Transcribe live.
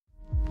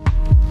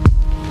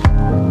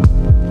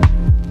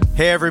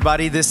Hey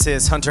everybody, this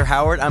is Hunter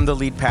Howard. I'm the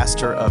lead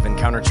pastor of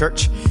Encounter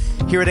Church.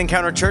 Here at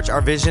Encounter Church, our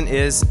vision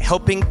is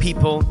helping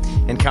people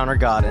encounter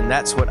God, and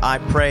that's what I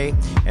pray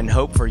and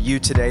hope for you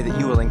today, that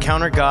you will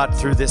encounter God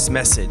through this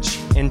message.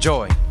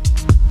 Enjoy.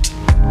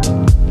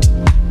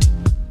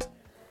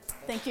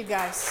 Thank you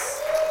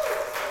guys.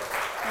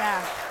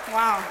 Yeah,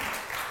 wow.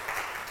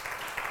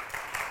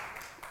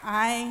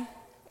 I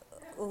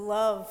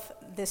love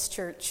this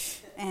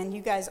church, and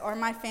you guys are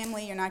my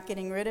family. You're not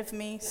getting rid of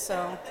me,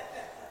 so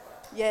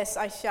yes,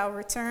 I shall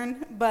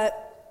return.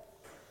 But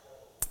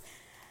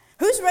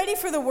who's ready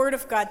for the Word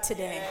of God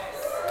today?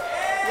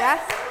 Yeah?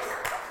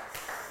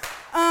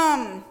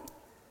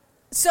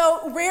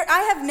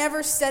 I have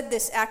never said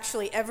this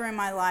actually ever in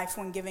my life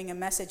when giving a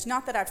message.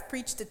 Not that I've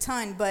preached a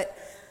ton, but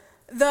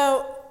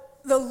the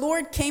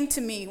Lord came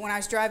to me when I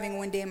was driving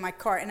one day in my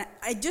car, and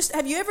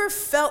have you ever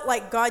felt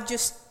like God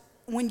just,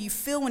 when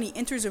he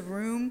enters a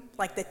room,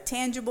 like the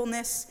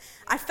tangibleness?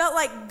 I felt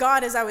like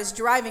God as I was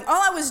driving.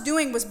 All I was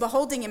doing was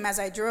beholding him as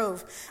I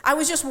drove. I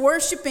was just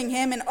worshiping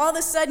him, and all of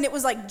a sudden it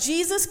was like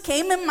Jesus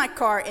came in my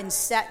car and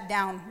sat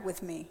down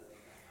with me.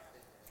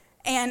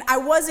 And I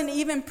wasn't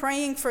even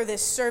praying for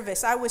this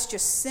service. I was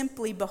just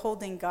simply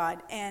beholding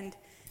God. And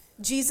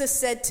Jesus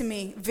said to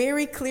me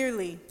very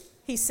clearly,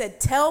 he said,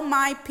 "Tell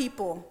my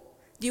people."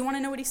 Do you want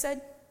to know what he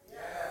said? Yes.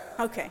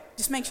 Okay,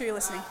 just make sure you're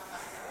listening.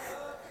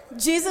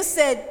 Jesus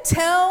said,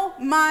 "Tell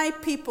my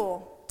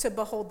people to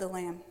behold the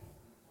Lamb."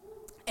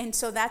 And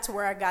so that's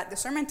where I got the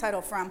sermon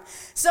title from.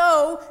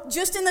 So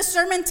just in the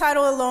sermon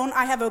title alone,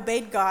 I have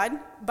obeyed God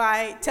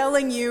by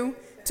telling you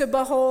to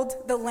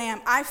behold the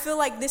Lamb. I feel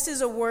like this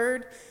is a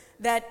word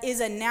that is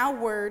a now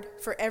word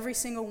for every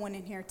single one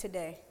in here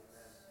today.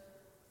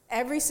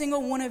 Every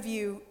single one of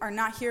you are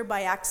not here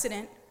by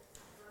accident.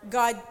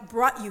 God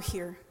brought you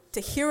here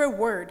to hear a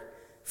word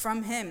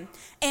from him.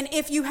 And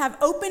if you have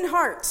open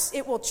hearts,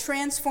 it will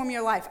transform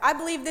your life. I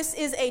believe this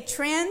is a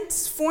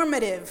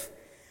transformative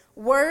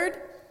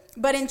word,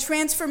 but in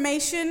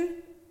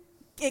transformation,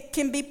 it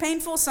can be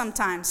painful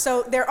sometimes.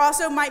 So there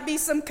also might be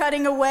some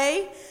cutting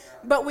away,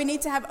 but we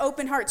need to have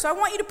open hearts. So I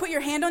want you to put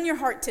your hand on your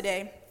heart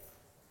today.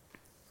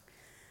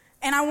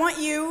 And I want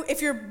you,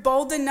 if you're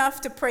bold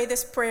enough to pray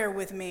this prayer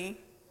with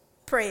me,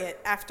 pray it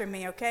after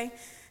me, okay?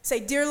 Say,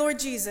 "Dear Lord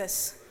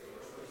Jesus,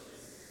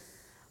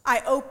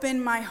 I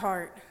open my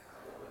heart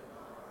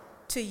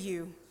to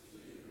you.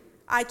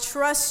 I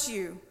trust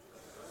you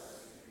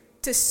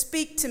to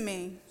speak to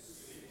me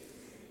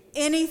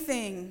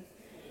anything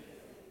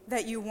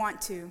that you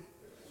want to.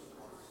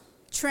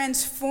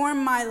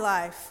 Transform my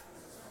life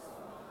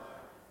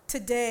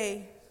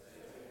today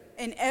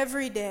and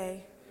every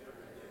day.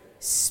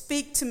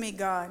 Speak to me,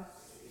 God.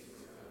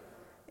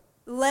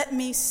 Let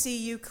me see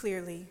you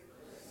clearly.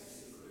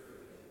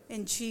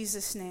 In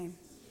Jesus' name,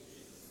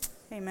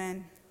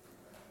 amen."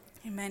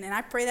 Amen. And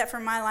I pray that for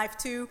my life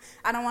too.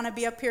 I don't want to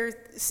be up here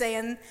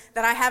saying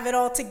that I have it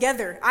all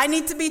together. I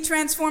need to be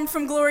transformed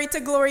from glory to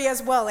glory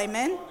as well.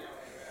 Amen.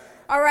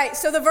 All right.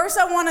 So the verse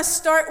I want to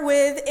start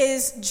with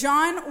is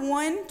John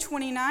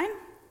 1:29.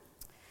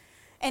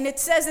 And it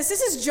says this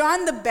is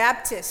John the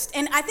Baptist.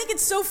 And I think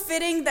it's so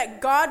fitting that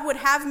God would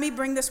have me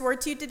bring this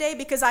word to you today,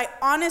 because I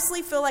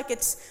honestly feel like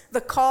it's the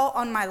call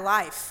on my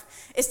life.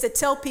 Is to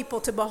tell people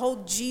to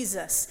behold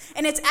Jesus.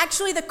 And it's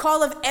actually the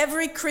call of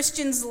every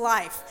Christian's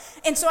life.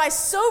 And so I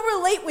so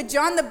relate with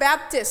John the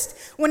Baptist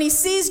when he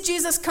sees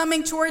Jesus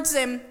coming towards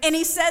him, and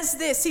he says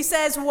this. He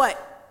says what?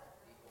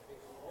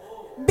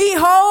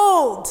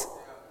 Behold.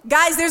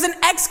 Guys, there's an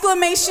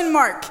exclamation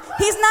mark.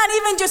 He's not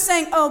even just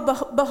saying, "Oh,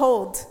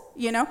 behold,"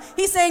 you know.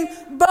 He's saying,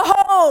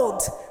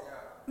 "Behold,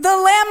 the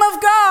Lamb of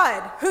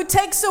God who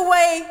takes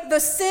away the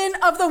sin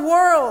of the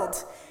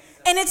world."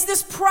 And it's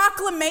this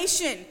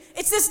proclamation.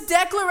 It's this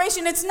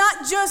declaration. It's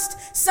not just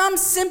some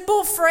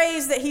simple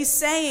phrase that he's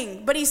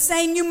saying, but he's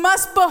saying you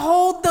must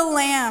behold the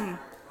Lamb.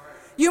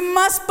 You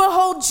must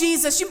behold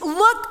Jesus. You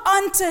look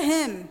unto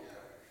him,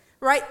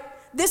 right?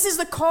 This is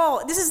the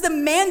call. This is the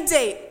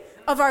mandate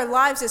of our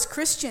lives as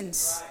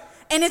Christians.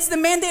 And it's the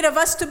mandate of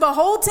us to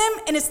behold him,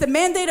 and it's the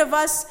mandate of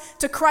us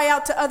to cry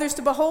out to others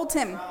to behold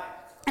him.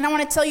 And I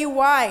want to tell you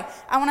why.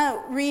 I want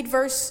to read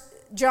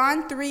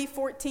John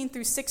 3:14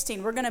 through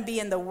 16. We're going to be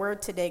in the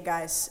Word today,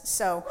 guys.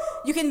 So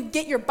you can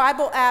get your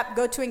Bible app,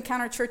 go to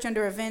Encounter Church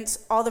under events.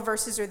 All the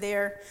verses are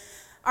there.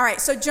 All right,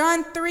 so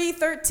John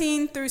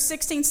 3:13 through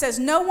 16 says,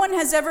 "No one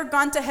has ever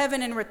gone to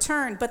heaven and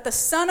returned, but the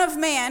Son of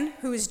Man,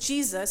 who is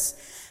Jesus,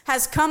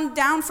 has come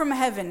down from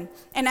heaven.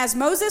 And as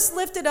Moses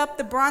lifted up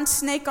the bronze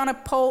snake on a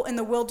pole in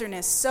the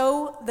wilderness,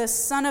 so the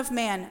Son of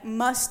Man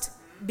must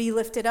be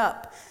lifted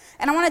up."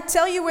 And I want to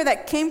tell you where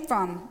that came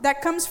from.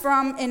 That comes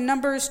from in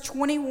Numbers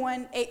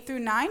 21:8 through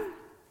 9.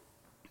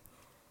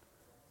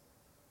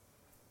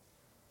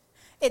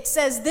 It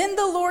says, "Then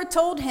the Lord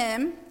told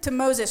him," to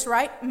Moses,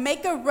 right?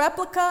 "Make a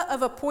replica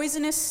of a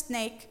poisonous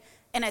snake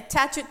and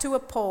attach it to a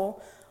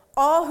pole.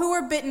 All who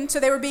were bitten,"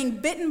 so they were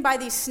being bitten by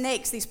these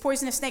snakes, these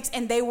poisonous snakes,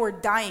 and they were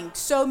dying.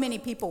 So many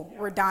people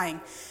were dying.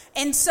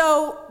 And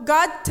so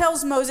God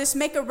tells Moses,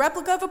 "Make a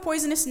replica of a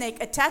poisonous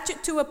snake, attach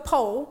it to a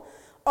pole.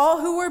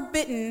 All who are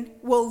bitten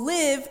will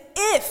live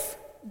if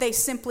they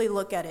simply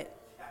look at it.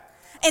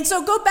 And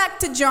so go back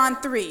to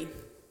John 3.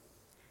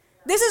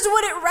 This is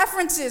what it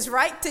references,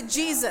 right, to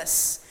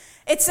Jesus.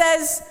 It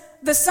says,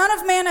 the Son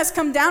of Man has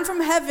come down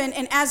from heaven,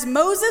 and as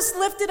Moses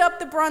lifted up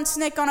the bronze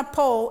snake on a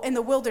pole in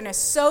the wilderness,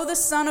 so the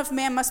Son of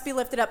Man must be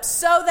lifted up,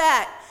 so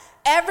that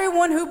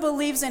everyone who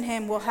believes in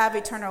him will have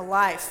eternal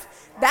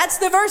life. That's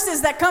the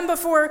verses that come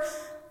before,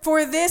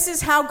 for this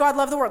is how God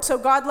loved the world. So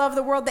God loved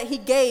the world that he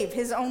gave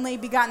his only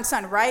begotten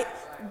Son, right?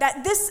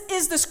 That this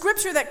is the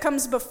scripture that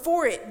comes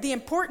before it, the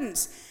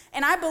importance.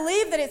 And I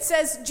believe that it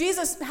says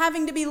Jesus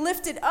having to be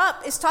lifted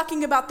up is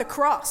talking about the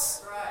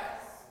cross.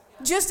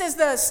 Just as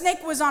the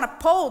snake was on a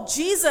pole,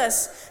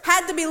 Jesus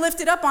had to be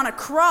lifted up on a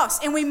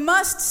cross. And we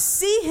must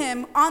see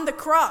him on the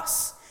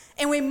cross.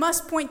 And we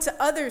must point to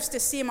others to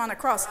see him on the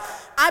cross.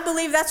 I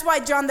believe that's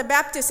why John the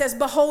Baptist says,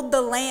 behold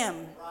the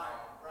Lamb.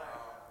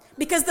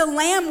 Because the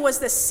Lamb was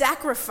the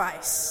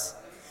sacrifice.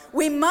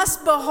 We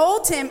must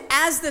behold him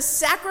as the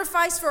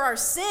sacrifice for our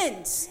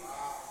sins.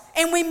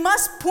 And we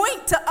must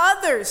point to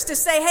others to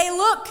say, hey,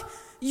 look,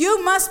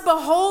 you must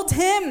behold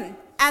him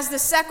as the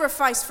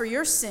sacrifice for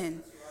your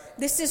sin.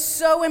 This is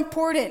so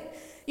important.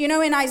 You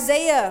know, in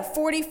Isaiah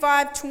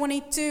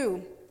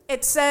 45:22,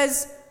 it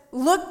says,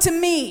 look to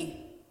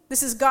me.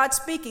 This is God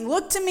speaking.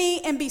 Look to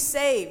me and be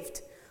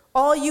saved,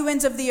 all you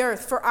ends of the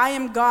earth, for I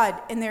am God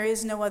and there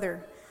is no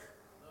other.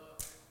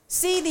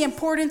 See the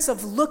importance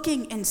of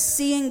looking and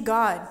seeing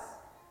God.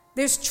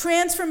 There's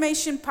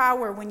transformation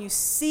power when you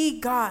see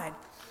God.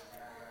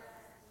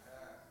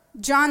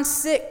 John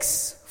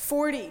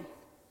 6:40.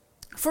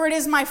 For it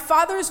is my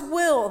Father's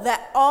will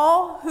that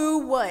all who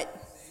what?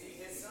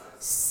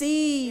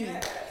 See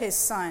his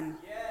Son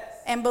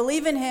and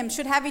believe in him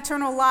should have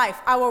eternal life.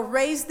 I will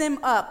raise them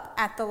up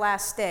at the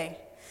last day.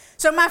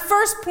 So my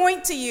first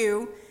point to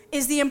you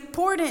is the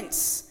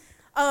importance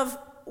of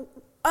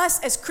us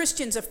as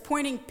Christians of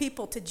pointing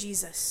people to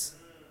Jesus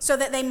so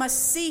that they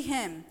must see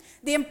him.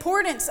 The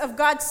importance of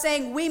God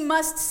saying we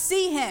must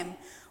see him.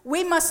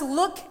 We must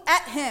look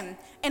at him.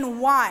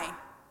 And why?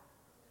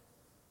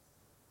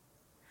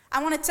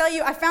 I want to tell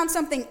you, I found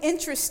something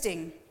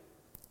interesting.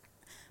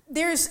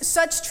 There's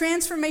such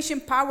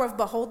transformation power of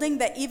beholding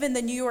that even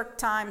the New York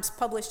Times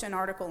published an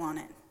article on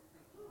it.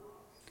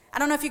 I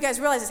don't know if you guys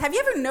realize this. Have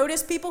you ever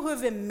noticed people who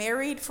have been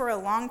married for a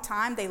long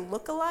time, they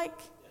look alike?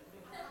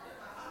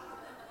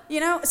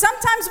 You know,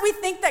 sometimes we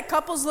think that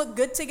couples look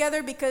good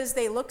together because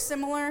they look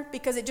similar,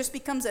 because it just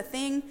becomes a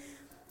thing,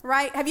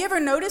 right? Have you ever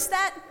noticed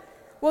that?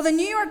 Well, the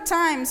New York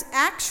Times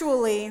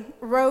actually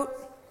wrote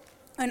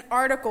an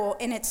article,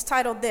 and it's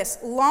titled this,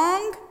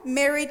 Long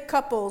Married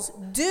Couples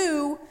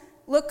Do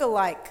Look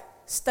Alike,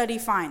 Study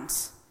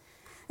Finds.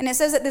 And it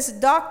says that this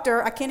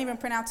doctor, I can't even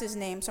pronounce his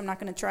name, so I'm not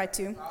going to try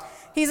to.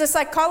 He's a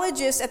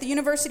psychologist at the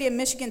University of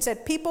Michigan,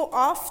 said people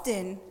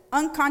often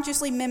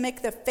unconsciously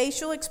mimic the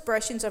facial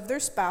expressions of their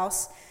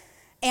spouse,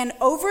 and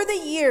over the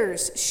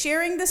years,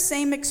 sharing the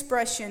same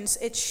expressions,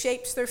 it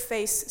shapes their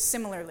face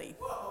similarly.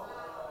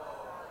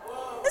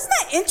 Isn't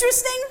that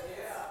interesting?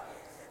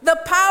 The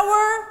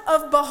power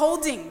of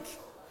beholding,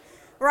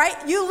 right?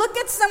 You look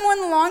at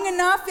someone long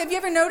enough, have you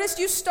ever noticed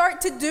you start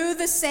to do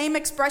the same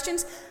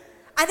expressions?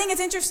 I think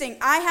it's interesting.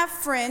 I have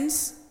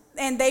friends,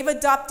 and they've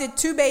adopted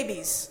 2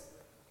 babies,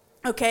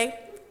 okay?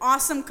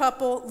 Awesome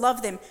couple,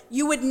 love them.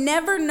 You would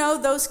never know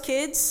those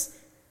kids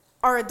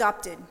are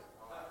adopted.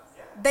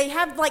 They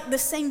have like the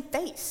same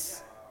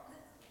face.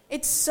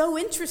 It's so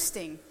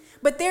interesting.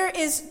 But there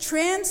is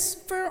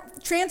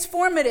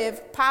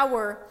transformative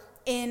power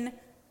in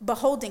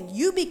beholding.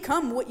 You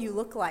become what you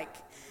look like.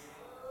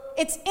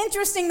 It's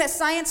interesting that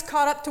science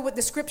caught up to what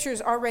the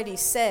scriptures already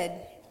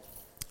said.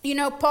 You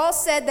know, Paul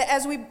said that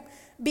as we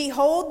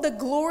behold the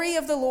glory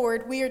of the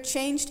Lord, we are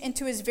changed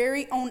into his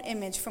very own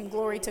image from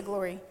glory to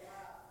glory.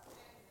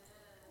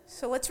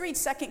 So let's read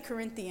 2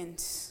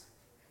 Corinthians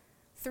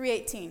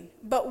 3:18.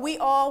 But we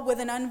all with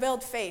an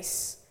unveiled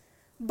face,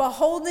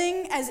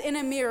 beholding as in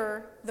a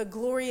mirror the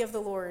glory of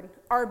the Lord,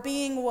 are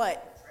being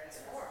what?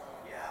 Transformed.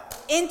 Yeah.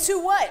 Into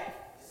what?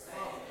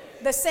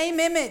 The same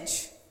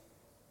image.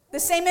 The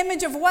same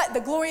image of what?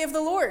 The glory of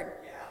the Lord.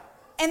 Yeah.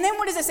 And then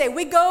what does it say?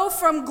 We go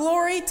from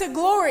glory to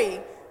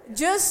glory,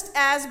 just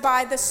as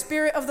by the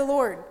Spirit of the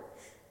Lord.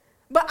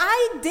 But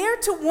I dare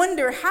to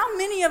wonder how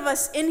many of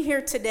us in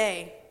here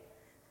today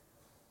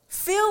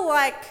feel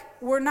like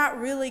we're not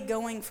really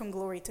going from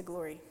glory to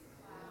glory.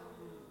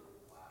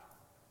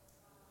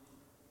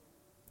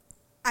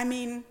 I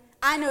mean,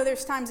 I know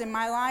there's times in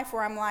my life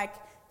where I'm like,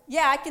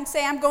 yeah, I can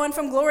say I'm going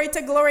from glory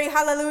to glory,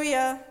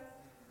 hallelujah.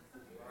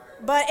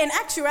 But in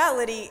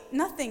actuality,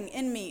 nothing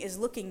in me is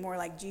looking more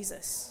like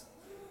Jesus.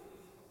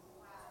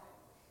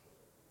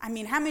 I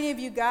mean, how many of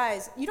you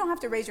guys, you don't have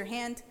to raise your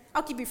hand.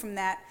 I'll keep you from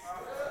that.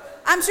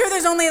 I'm sure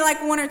there's only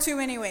like 1 or 2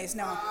 anyways,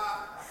 no.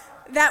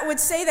 That would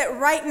say that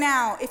right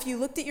now, if you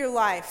looked at your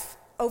life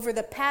over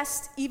the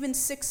past even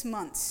 6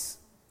 months,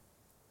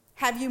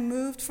 have you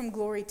moved from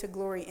glory to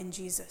glory in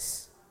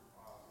Jesus?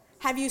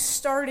 Have you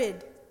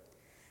started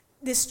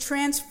this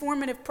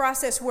transformative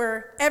process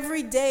where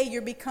every day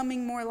you're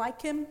becoming more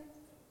like him,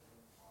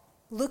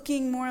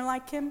 looking more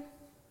like him.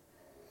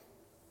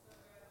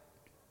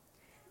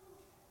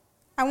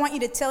 I want you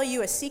to tell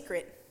you a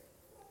secret.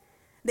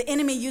 The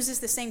enemy uses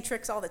the same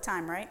tricks all the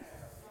time, right?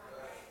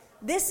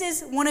 This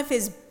is one of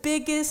his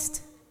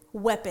biggest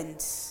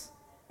weapons,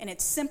 and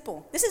it's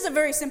simple. This is a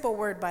very simple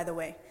word, by the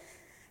way.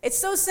 It's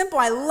so simple,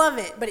 I love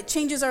it, but it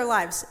changes our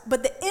lives.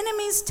 But the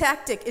enemy's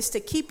tactic is to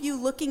keep you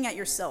looking at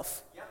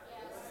yourself.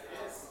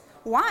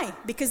 Why?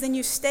 Because then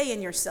you stay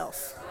in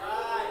yourself.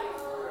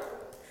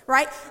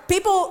 Right?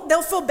 People,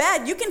 they'll feel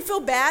bad. You can feel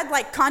bad,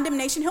 like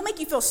condemnation. He'll make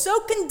you feel so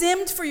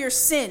condemned for your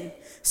sin,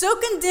 so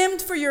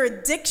condemned for your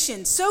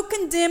addiction, so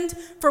condemned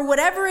for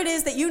whatever it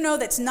is that you know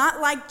that's not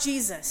like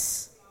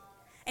Jesus.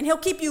 And he'll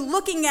keep you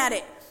looking at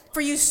it for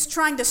you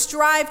trying to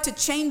strive to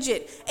change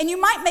it. And you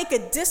might make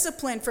a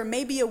discipline for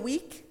maybe a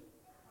week.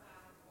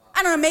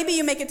 I don't know, maybe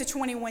you make it to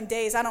 21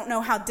 days. I don't know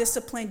how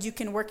disciplined you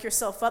can work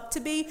yourself up to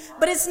be.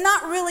 But it's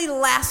not really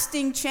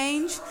lasting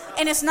change,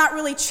 and it's not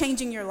really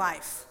changing your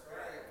life.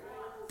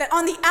 That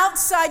on the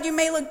outside you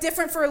may look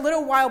different for a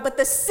little while, but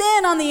the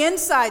sin on the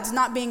inside is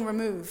not being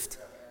removed.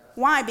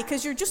 Why?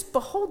 Because you're just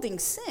beholding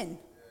sin.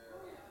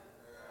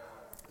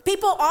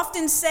 People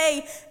often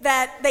say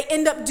that they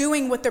end up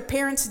doing what their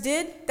parents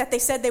did that they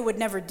said they would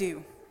never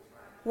do.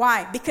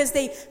 Why? Because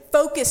they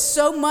focus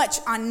so much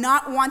on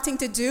not wanting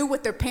to do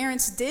what their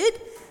parents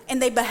did,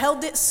 and they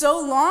beheld it so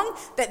long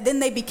that then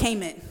they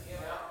became it.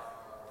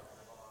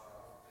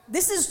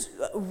 This is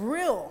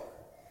real.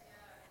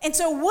 And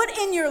so what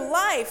in your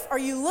life are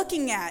you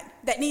looking at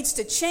that needs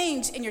to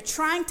change, and you're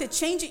trying to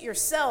change it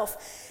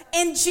yourself?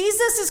 And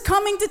Jesus is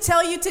coming to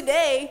tell you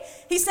today,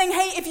 he's saying,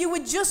 hey, if you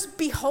would just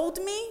behold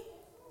me,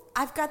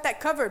 I've got that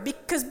covered.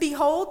 Because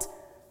behold,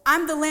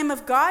 I'm the Lamb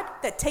of God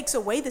that takes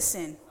away the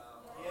sin.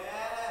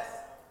 Yes.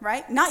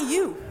 Right? Not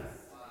you.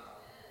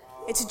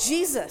 It's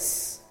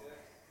Jesus.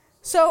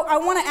 So I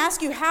want to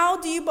ask you, how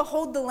do you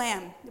behold the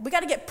Lamb? We got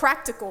to get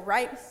practical,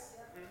 right?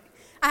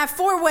 I have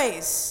 4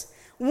 ways.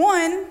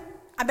 One,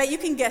 I bet you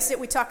can guess it.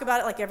 We talk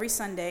about it like every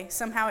Sunday.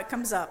 Somehow it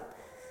comes up.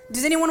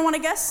 Does anyone want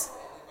to guess?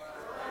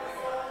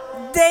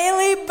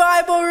 Daily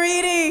Bible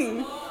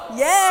reading.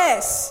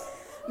 Yes.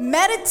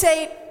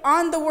 Meditate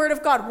on the Word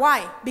of God.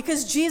 Why?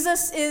 Because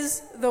Jesus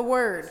is the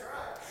Word.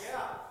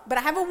 But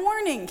I have a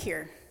warning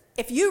here.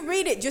 If you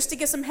read it just to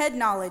get some head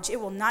knowledge, it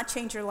will not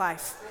change your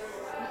life.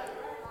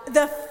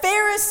 The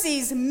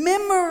Pharisees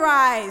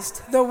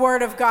memorized the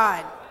Word of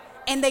God,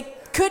 and they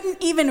couldn't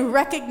even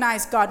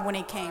recognize God when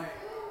He came.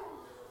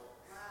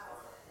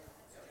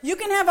 You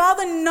can have all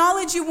the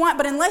knowledge you want,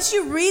 but unless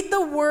you read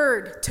the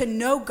Word to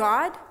know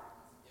God,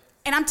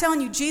 and I'm telling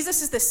you,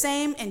 Jesus is the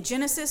same in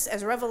Genesis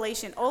as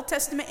Revelation, Old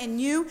Testament,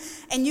 and you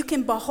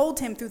can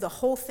behold Him through the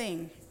whole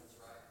thing.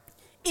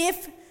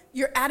 If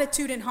your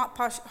attitude and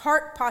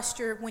heart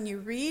posture when you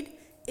read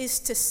is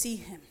to see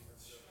Him.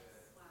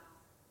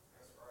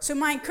 So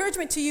my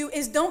encouragement to you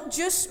is, don't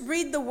just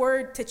read the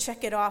Word to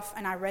check it off,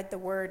 and I read the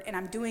Word, and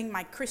I'm doing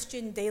my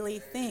Christian daily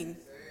thing.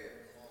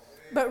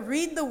 But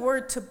read the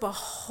Word to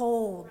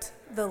behold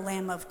the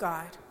Lamb of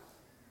God,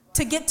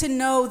 to get to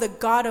know the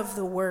God of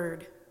the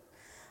Word,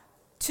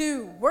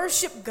 to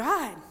worship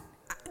God.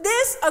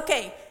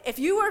 If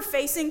you are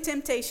facing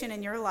temptation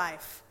in your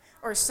life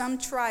or some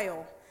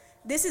trial,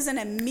 this is an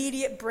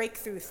immediate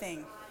breakthrough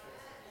thing.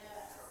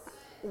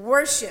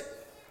 Worship.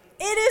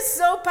 It is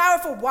so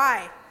powerful.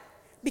 Why?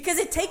 Because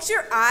it takes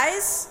your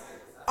eyes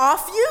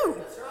off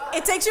you.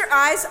 It takes your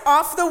eyes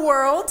off the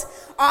world,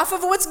 off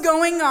of what's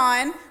going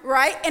on,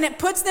 right? And it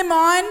puts them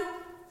on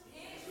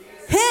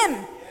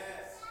Him.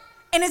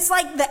 And it's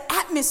like the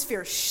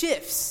atmosphere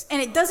shifts.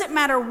 And it doesn't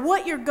matter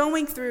what you're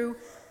going through.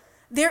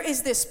 There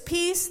is this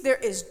peace, there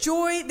is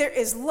joy, there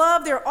is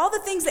love. There are all the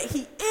things that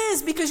He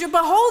is because you're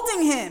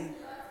beholding Him.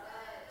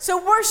 So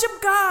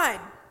worship God.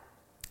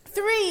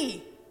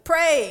 3,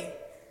 pray.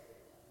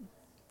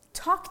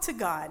 Talk to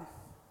God.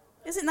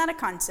 Isn't that a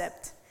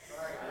concept?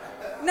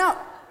 No,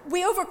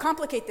 we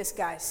overcomplicate this,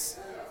 guys.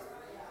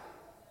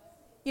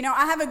 You know,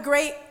 I have a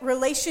great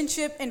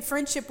relationship and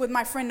friendship with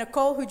my friend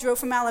Nicole, who drove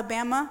from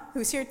Alabama,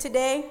 who's here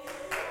today.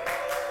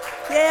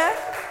 Yeah.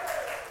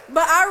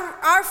 But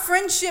our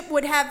friendship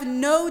would have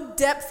no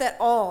depth at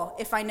all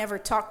if I never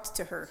talked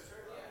to her.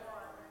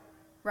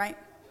 Right?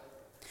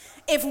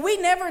 If we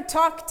never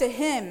talk to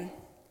Him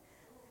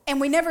and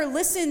we never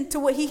listen to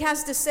what He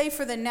has to say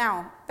for the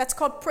now, that's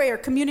called prayer,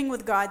 communing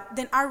with God,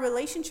 then our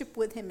relationship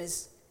with Him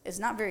is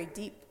not very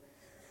deep.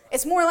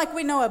 It's more like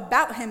we know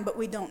about Him, but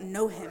we don't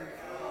know Him.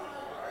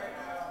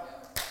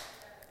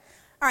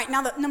 All right,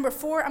 now number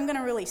 4, I'm going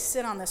to really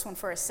sit on this one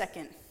for a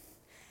second.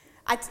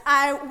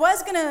 I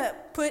was going to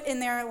put in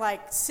there,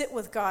 like, sit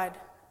with God,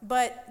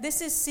 but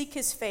this is seek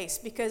His face,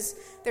 because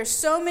there's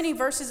so many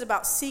verses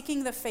about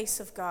seeking the face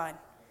of God.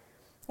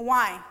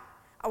 Why?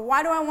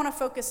 Why do I want to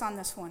focus on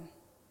this one?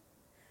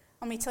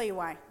 Let me tell you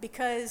why.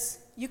 Because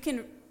you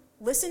can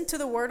listen to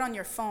the Word on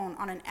your phone,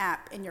 on an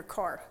app, in your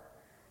car,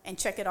 and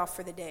check it off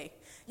for the day.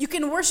 You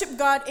can worship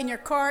God in your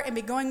car and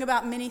be going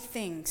about many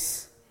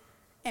things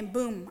and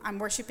boom, I'm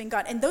worshiping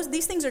God. And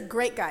these things are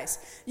great, guys.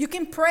 You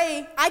can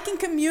pray. I can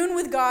commune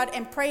with God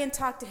and pray and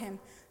talk to him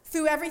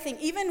through everything.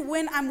 Even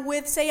when I'm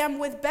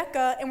with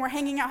Becca and we're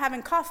hanging out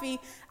having coffee,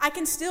 I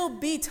can still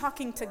be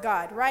talking to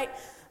God, right?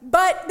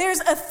 But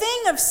there's a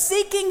thing of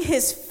seeking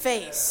his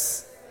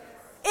face.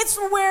 It's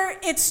where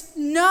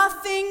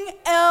nothing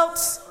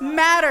else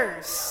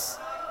matters.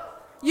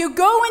 You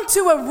go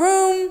into a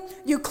room,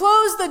 you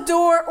close the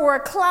door or a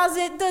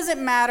closet,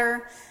 doesn't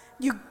matter.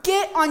 You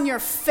get on your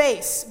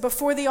face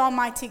before the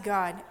Almighty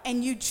God,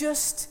 and you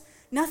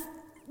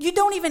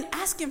don't even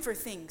ask him for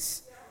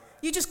things.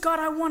 You just, God,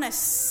 I want to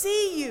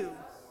see you.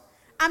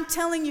 I'm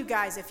telling you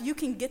guys, if you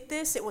can get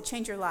this, it will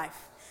change your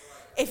life.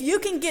 If you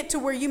can get to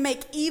where you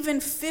make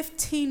even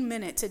 15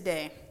 minutes a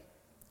day,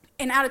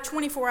 and out of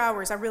 24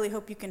 hours, I really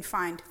hope you can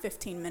find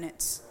 15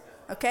 minutes,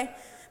 okay?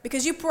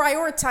 Because you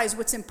prioritize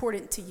what's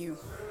important to you.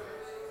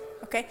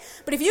 Okay?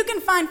 But if you can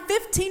find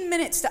 15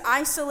 minutes to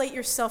isolate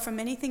yourself from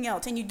anything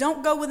else, and you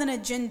don't go with an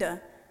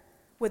agenda,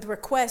 with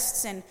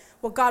requests, and,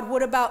 well, God,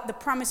 what about the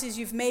promises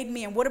you've made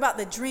me, and what about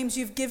the dreams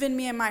you've given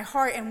me in my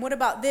heart, and what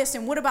about this,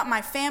 and what about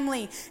my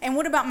family, and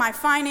what about my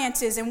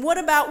finances, and what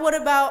about,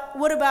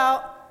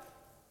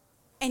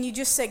 and you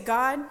just say,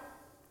 God,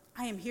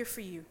 I am here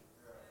for you.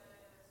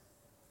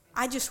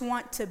 I just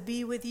want to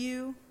be with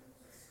you.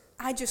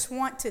 I just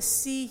want to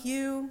see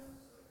you.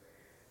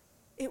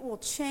 It will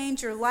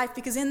change your life,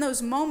 because in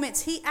those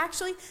moments,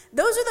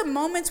 those are the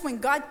moments when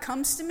God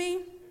comes to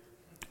me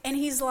and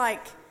he's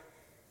like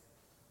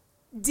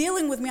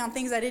dealing with me on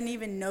things I didn't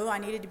even know I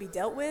needed to be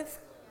dealt with.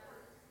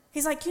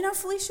 He's like,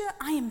 Felicia,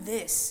 I am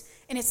this.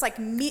 And it's like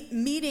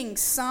meeting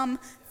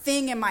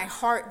something in my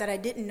heart that I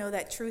didn't know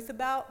that truth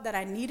about, that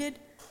I needed,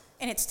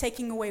 and it's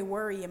taking away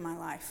worry in my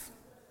life.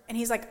 And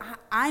he's like,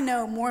 I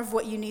know more of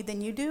what you need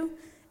than you do.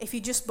 If you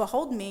just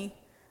behold me,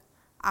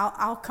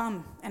 I'll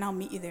come and I'll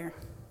meet you there.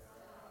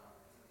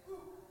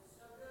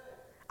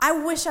 I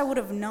wish I would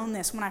have known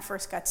this when I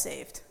first got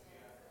saved.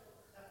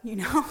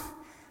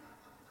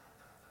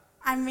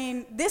 I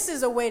mean, this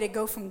is a way to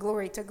go from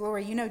glory to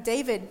glory.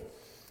 David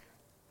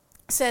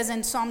says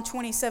in Psalm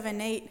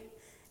 27:8,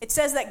 it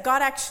says that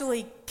God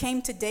actually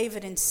came to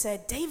David and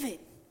said, David,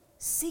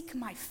 seek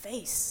my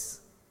face.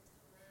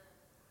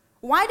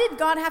 Why did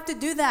God have to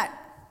do that?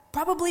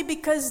 Probably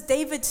because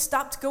David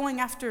stopped going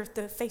after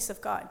the face of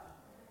God.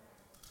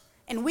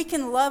 And we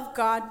can love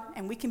God,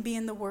 and we can be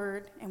in the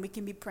Word, and we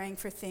can be praying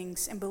for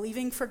things and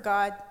believing for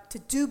God to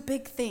do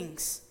big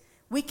things.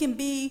 We can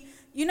be,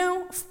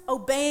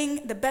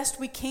 obeying the best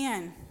we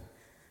can.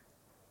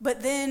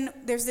 But then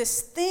there's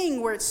this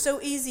thing where it's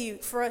so easy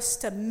for us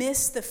to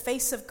miss the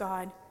face of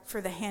God for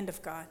the hand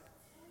of God.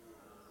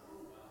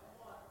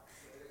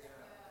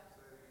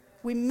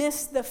 We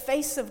miss the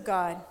face of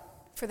God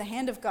for the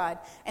hand of God.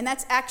 And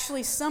that's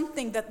actually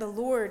something that the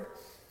Lord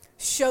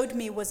showed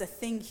me was a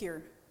thing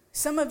here.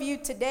 Some of you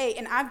today,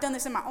 and I've done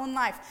this in my own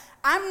life,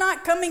 I'm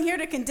not coming here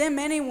to condemn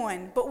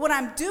anyone, but what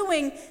I'm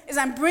doing is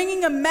I'm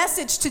bringing a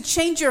message to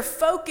change your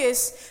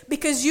focus,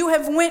 because you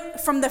have went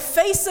from the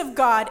face of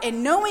God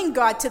and knowing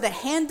God to the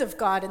hand of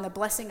God and the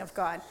blessing of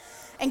God.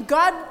 And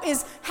God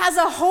has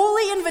a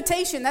holy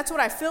invitation. That's what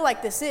I feel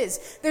like this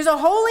is. There's a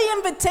holy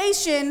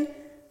invitation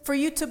for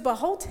you to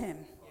behold him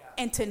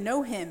and to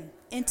know him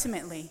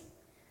intimately.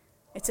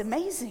 It's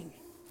amazing.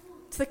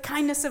 It's the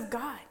kindness of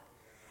God.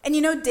 And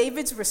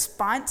David's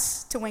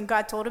response to when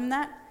God told him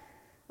that?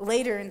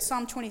 Later in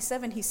Psalm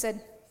 27, he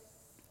said,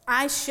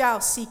 I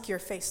shall seek your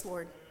face,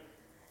 Lord.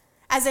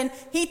 As in,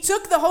 he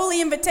took the holy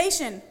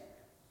invitation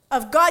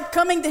of God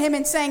coming to him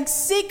and saying,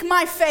 seek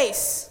my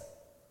face,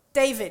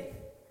 David.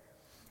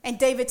 And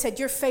David said,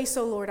 your face,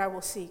 O Lord, I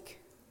will seek.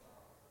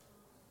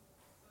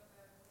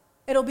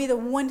 It'll be the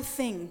one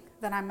thing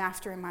that I'm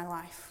after in my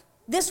life.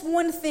 This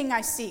one thing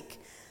I seek.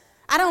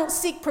 I don't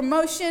seek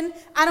promotion.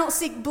 I don't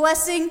seek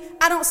blessing.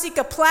 I don't seek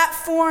a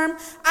platform.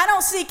 I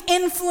don't seek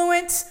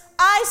influence.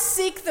 I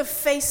seek the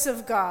face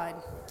of God.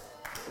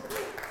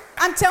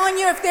 I'm telling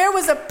you, if there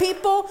was a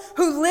people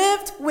who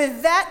lived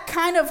with that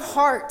kind of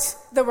heart,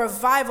 the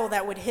revival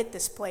that would hit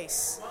this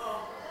place.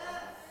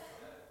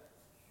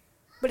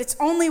 But it's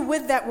only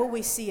with that will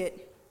we see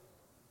it.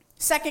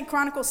 2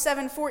 Chronicles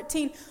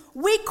 7:14.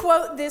 We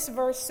quote this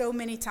verse so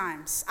many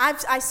times.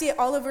 I see it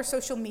all over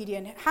social media.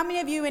 And how many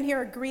of you in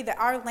here agree that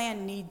our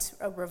land needs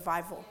a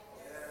revival?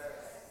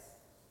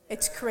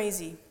 It's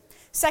crazy.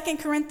 2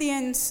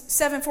 Corinthians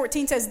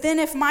 7:14 says, then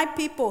if my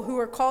people who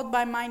are called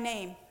by my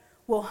name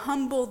will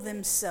humble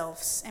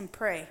themselves and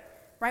pray.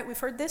 Right? We've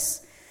heard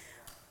this.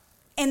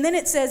 And then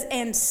it says,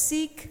 and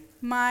seek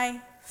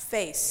my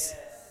face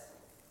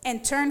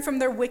and turn from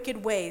their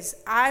wicked ways.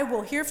 I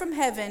will hear from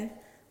heaven,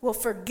 will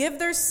forgive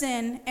their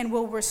sin, and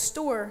will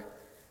restore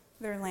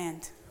their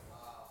land.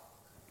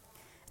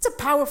 It's a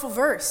powerful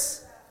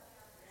verse.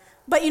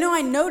 But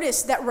I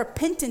noticed that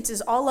repentance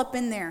is all up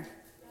in there.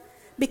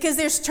 Because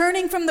there's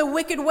turning from the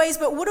wicked ways,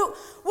 but what do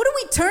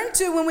we turn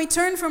to when we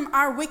turn from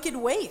our wicked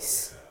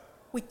ways?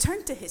 We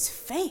turn to his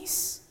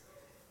face.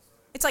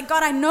 It's like,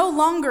 God, I no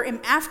longer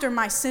am after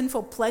my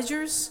sinful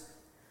pleasures.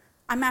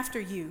 I'm after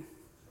you.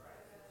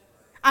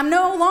 I'm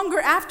no longer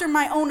after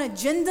my own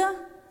agenda.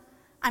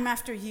 I'm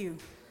after you.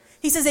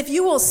 He says, if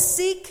you will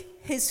seek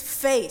his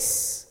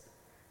face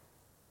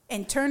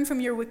and turn from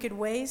your wicked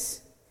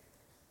ways,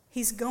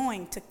 he's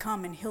going to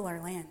come and heal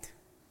our land.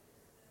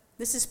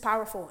 This is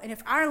powerful. And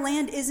if our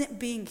land isn't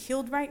being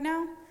healed right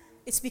now,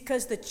 it's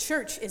because the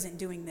church isn't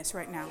doing this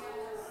right now.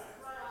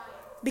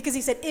 Because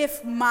he said,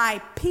 if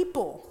my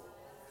people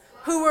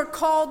who were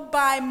called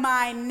by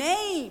my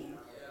name,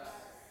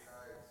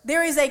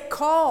 there is a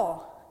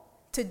call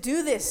to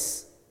do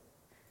this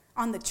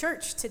on the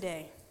church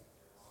today.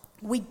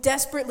 We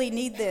desperately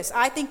need this.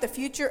 I think the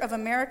future of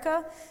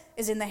America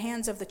is in the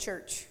hands of the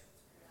church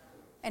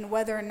and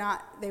whether or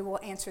not they will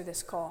answer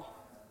this call.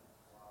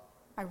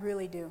 I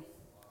really do.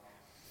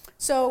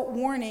 So,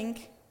 warning,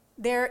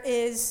 there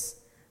is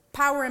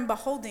power in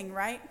beholding,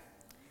 right?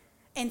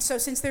 And so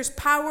since there's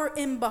power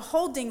in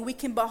beholding, we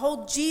can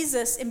behold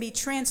Jesus and be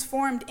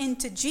transformed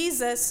into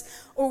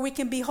Jesus, or we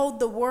can behold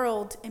the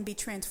world and be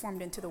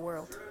transformed into the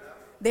world.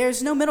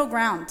 There's no middle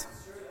ground.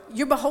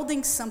 You're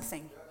beholding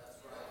something.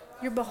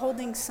 You're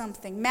beholding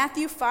something.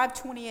 Matthew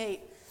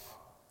 5:28.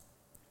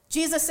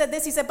 Jesus said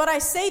this. He said, but I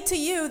say to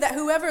you that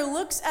whoever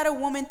looks at a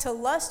woman to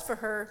lust for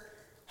her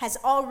has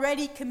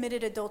already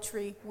committed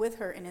adultery with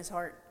her in his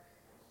heart.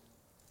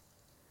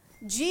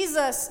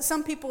 Jesus,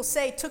 some people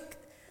say, took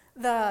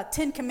the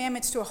 10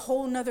 Commandments to a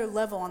whole nother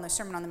level on the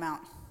Sermon on the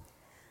Mount.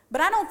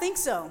 But I don't think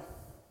so.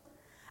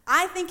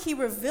 I think he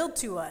revealed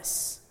to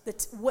us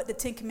what the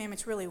 10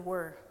 Commandments really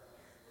were.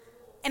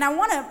 And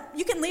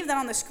you can leave that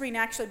on the screen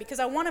actually,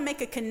 because I want to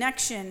make a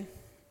connection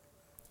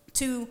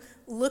to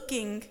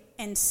looking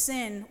and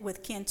sin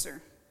with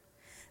cancer.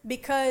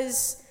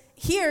 Because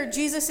here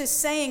Jesus is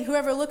saying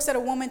whoever looks at a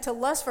woman to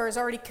lust for her has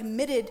already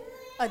committed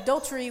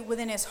adultery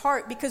within his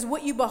heart, because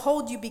what you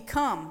behold you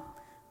become,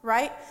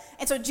 right?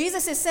 And so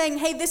Jesus is saying,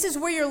 hey, this is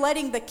where you're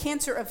letting the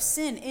cancer of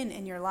sin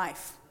in your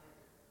life.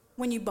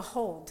 When you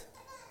behold,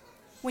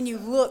 when you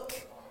look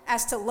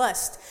as to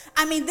lust.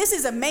 I mean, this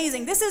is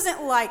amazing. This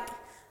isn't like,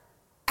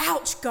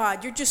 ouch,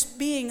 God, you're just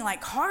being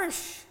like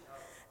harsh.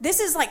 This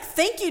is like,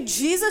 thank you,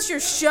 Jesus, you're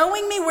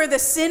showing me where the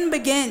sin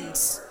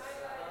begins.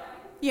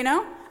 You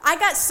know, I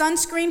got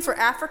sunscreen for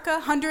Africa,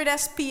 100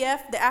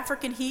 SPF. The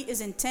African heat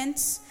is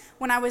intense.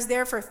 When I was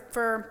there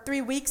for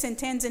 3 weeks in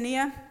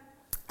Tanzania,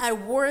 I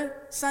wore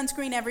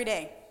sunscreen every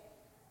day.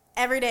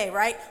 Every day,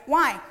 right?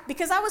 Why?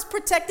 Because I was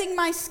protecting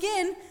my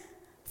skin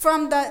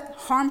from the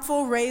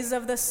harmful rays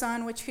of the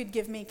sun, which could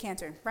give me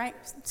cancer, right?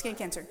 Skin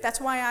cancer.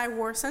 That's why I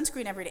wore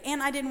sunscreen every day.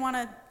 And I didn't want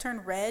to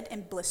turn red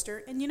and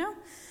blister. And,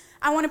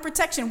 I wanted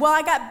protection. Well,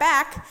 I got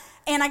back,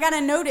 and I got a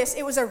notice.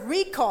 It was a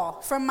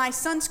recall from my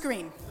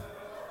sunscreen.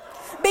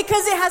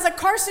 Because it has a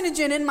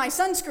carcinogen in my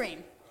sunscreen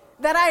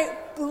that I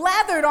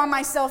lathered on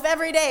myself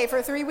every day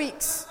for 3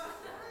 weeks.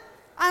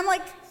 I'm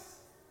like,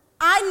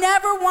 I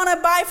never want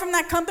to buy from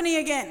that company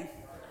again.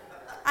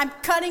 I'm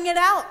cutting it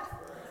out.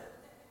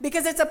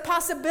 Because it's a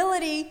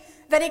possibility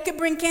that it could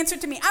bring cancer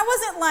to me. I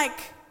wasn't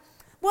like,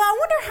 well, I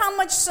wonder how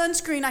much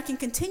sunscreen I can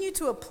continue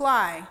to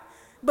apply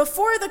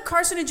before the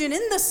carcinogen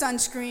in the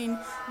sunscreen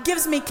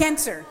gives me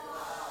cancer.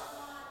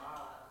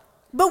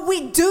 But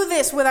we do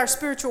this with our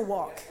spiritual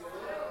walk,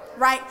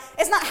 right?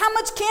 It's not how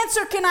much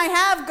cancer can I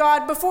have,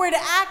 God, before it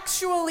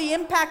actually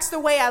impacts the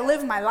way I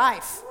live my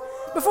life,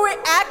 before it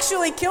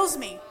actually kills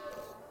me.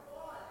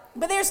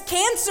 But there's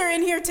cancer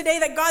in here today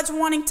that God's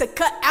wanting to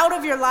cut out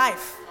of your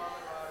life.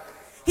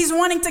 He's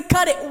wanting to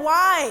cut it.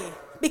 Why?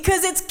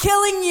 Because it's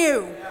killing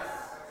you.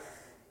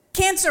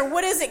 Cancer,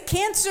 what is it?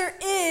 Cancer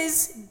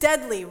is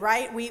deadly,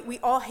 right? We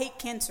all hate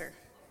cancer.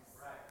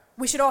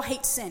 We should all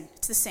hate sin.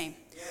 It's the same.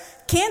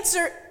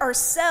 Cancer are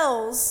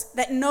cells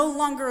that no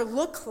longer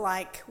look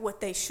like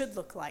what they should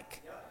look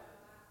like.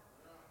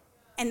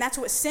 And that's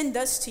what sin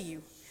does to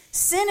you.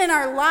 Sin in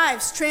our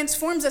lives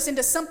transforms us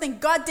into something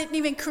God didn't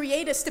even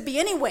create us to be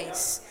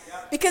anyways.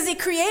 Because he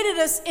created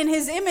us in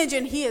his image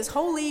and he is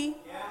holy,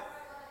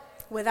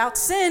 without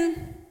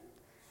sin.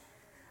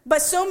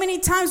 But so many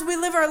times we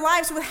live our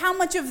lives with how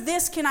much of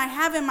this can I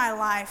have in my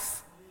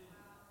life?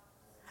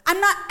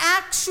 I'm not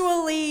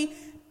actually,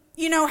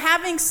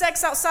 having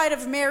sex outside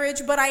of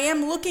marriage, but I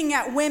am looking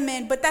at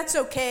women, but that's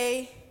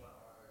okay.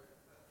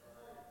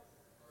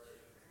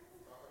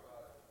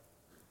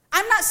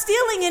 I'm not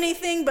stealing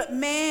anything, but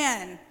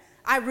man,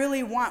 I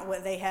really want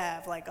what they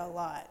have, like a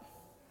lot.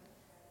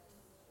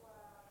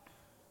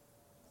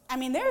 I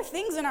mean, there are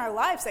things in our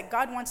lives that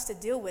God wants to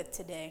deal with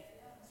today.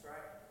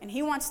 And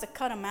he wants to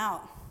cut them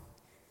out.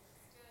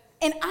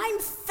 And I'm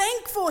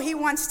thankful he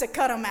wants to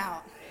cut them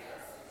out.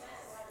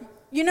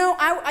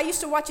 I used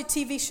to watch a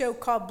TV show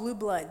called Blue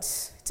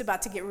Bloods. It's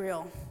about to get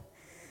real.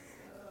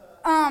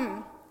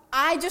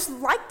 I just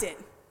liked it.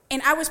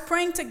 And I was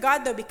praying to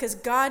God, though, because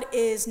God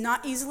is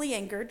not easily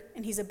angered,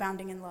 and he's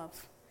abounding in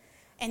love.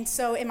 And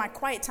so in my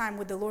quiet time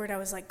with the Lord, I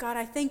was like, God,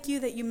 I thank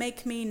you that you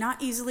make me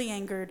not easily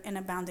angered and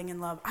abounding in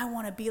love. I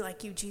want to be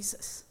like you,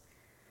 Jesus.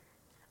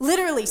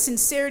 Literally,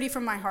 sincerity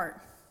from my heart,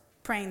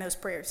 praying those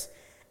prayers.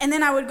 And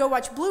then I would go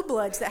watch Blue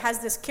Bloods that has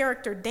this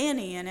character,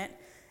 Danny, in it.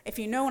 If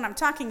you know what I'm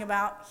talking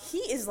about, he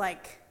is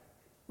like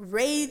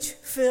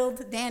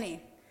Rage-filled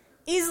Danny.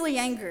 Easily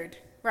angered,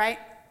 right?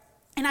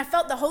 And I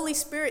felt the Holy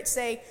Spirit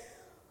say,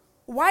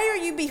 why are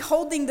you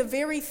beholding the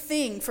very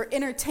thing for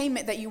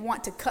entertainment that you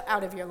want to cut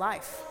out of your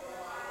life?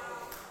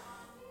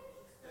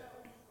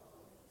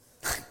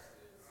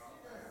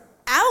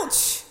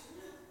 Ouch!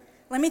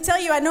 Let me tell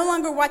you, I no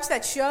longer watch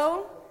that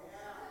show.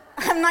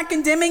 I'm not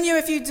condemning you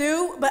if you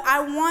do, but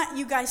I want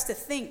you guys to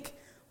think.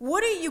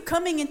 What are you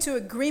coming into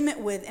agreement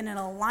with and in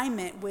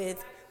alignment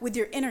with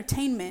your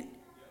entertainment?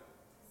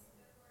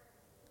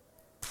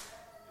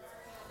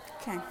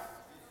 Okay.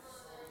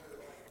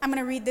 I'm going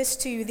to read this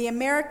to you. The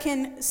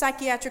American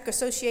Psychiatric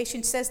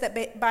Association says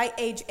that by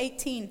age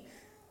 18,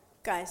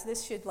 guys,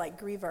 this should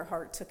grieve our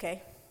hearts,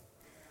 okay?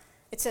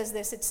 It says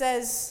this. It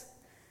says,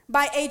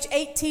 by age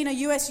 18, a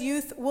U.S.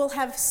 youth will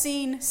have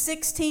seen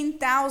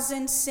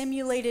 16,000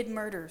 simulated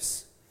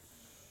murders,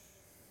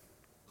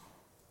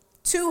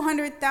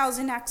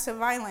 200,000 acts of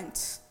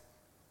violence.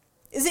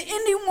 Is it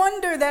any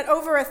wonder that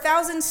over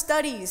 1,000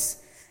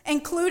 studies,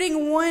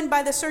 including one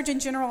by the Surgeon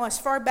General as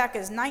far back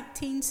as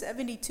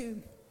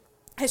 1972,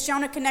 has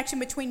shown a connection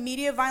between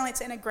media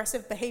violence and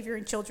aggressive behavior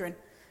in children?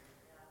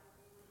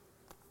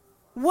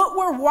 What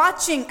we're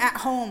watching at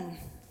home,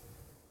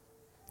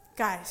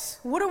 guys,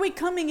 what are we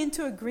coming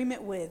into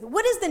agreement with?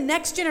 What is the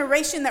next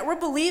generation that we're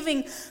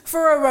believing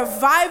for a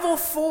revival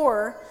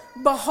for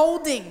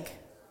beholding?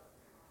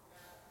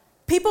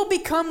 People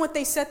become what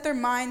they set their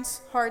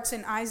minds, hearts,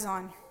 and eyes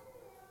on.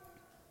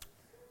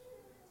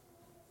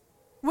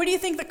 What do you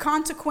think the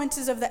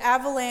consequences of the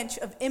avalanche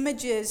of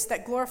images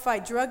that glorify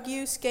drug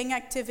use, gang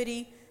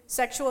activity,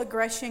 sexual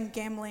aggression,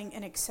 gambling,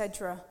 and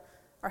etc.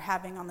 are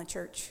having on the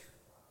church?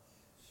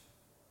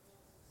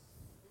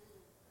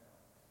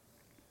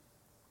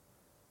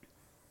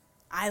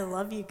 I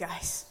love you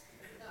guys.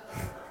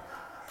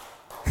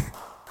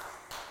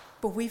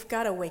 But we've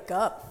got to wake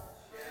up.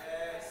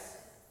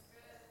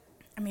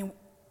 I mean,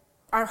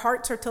 our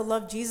hearts are to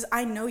love Jesus.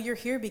 I know you're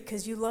here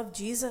because you love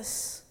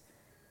Jesus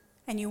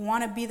and you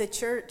want to be the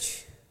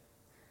church,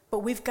 but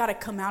we've got to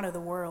come out of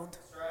the world.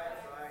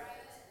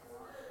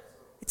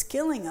 It's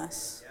killing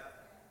us.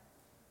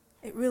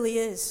 It really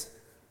is.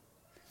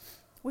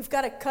 We've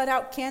got to cut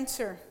out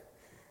cancer,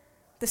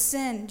 the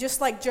sin,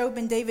 just like Job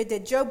and David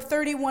did. Job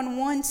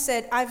 31:1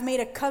 said, I've made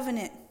a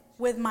covenant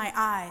with my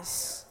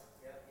eyes.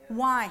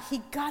 Why?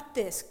 He got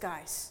this,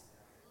 guys.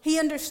 He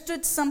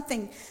understood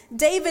something.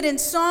 David in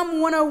Psalm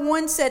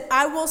 101 said,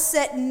 I will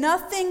set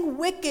nothing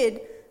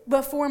wicked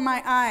before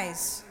my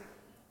eyes.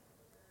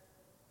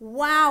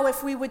 Wow,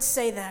 if we would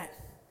say that.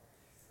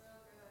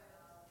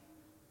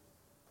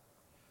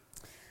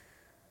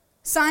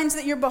 Signs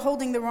that you're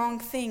beholding the wrong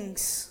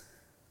things.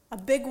 A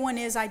big one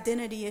is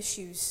identity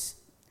issues.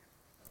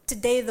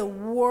 Today, the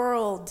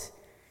world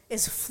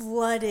is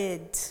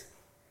flooded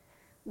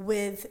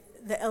with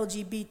the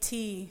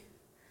LGBT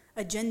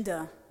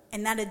agenda,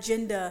 and that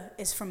agenda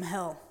is from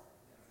hell.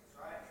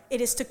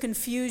 It is to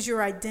confuse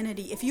your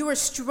identity. If you are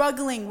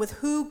struggling with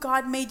who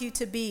God made you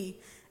to be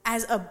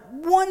as a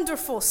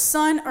wonderful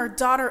son or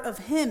daughter of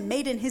Him,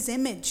 made in His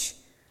image,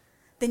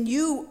 then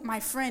you, my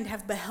friend,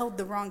 have beheld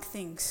the wrong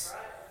things,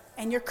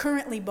 and you're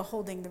currently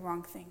beholding the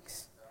wrong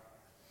things.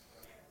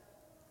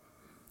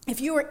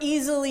 If you are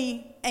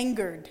easily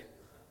angered,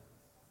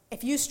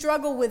 if you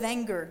struggle with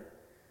anger,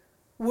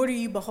 what are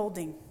you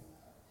beholding?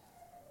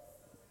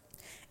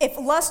 If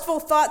lustful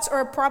thoughts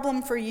are a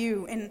problem for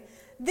you, and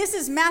this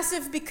is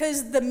massive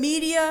because the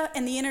media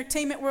and the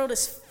entertainment world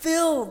is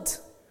filled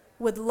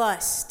with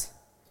lust.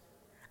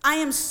 I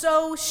am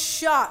so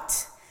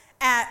shocked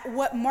at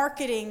what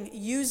marketing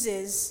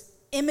uses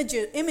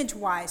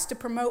image-wise to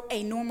promote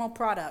a normal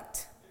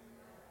product.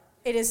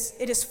 It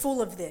is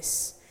full of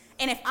this.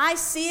 And if I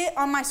see it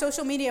on my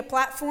social media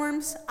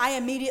platforms, I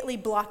immediately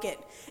block it.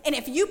 And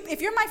if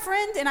you're my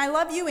friend and I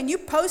love you and you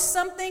post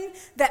something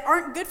that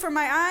aren't good for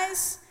my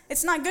eyes,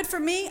 it's not good for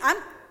me,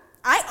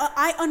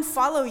 I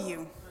unfollow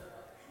you.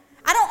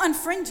 I don't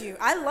unfriend you.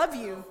 I love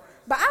you.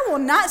 But I will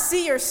not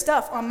see your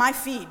stuff on my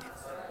feed.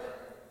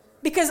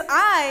 Because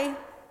I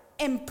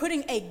am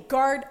putting a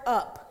guard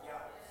up.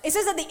 It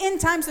says at the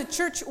end times the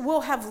church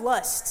will have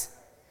lust.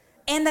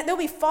 And that there'll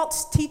be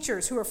false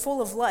teachers who are full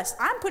of lust.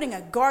 I'm putting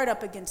a guard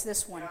up against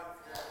this one.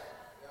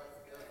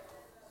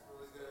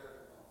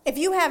 If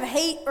you have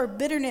hate or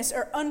bitterness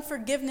or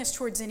unforgiveness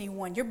towards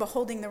anyone, you're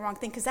beholding the wrong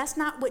thing, because that's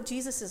not what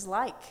Jesus is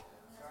like.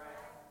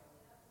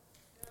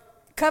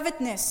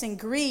 Covetousness and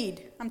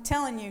greed. I'm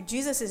telling you,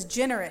 Jesus is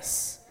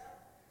generous.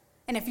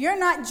 And if you're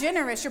not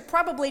generous, you're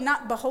probably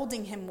not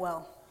beholding Him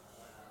well.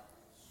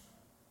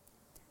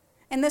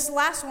 And this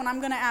last one, I'm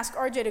going to ask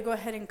RJ to go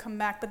ahead and come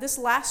back, but this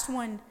last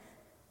one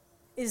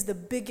is the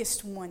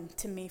biggest one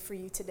to me for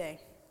you today.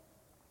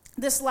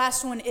 This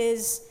last one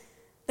is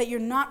that you're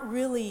not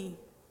really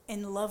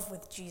in love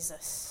with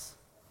Jesus.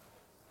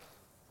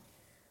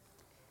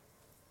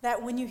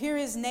 That when you hear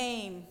His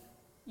name,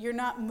 you're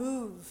not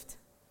moved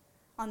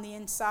on the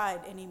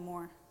inside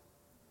anymore.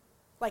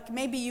 Like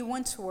maybe you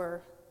once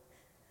were.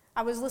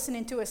 I was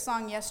listening to a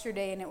song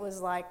yesterday and it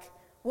was like,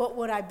 what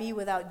would I be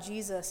without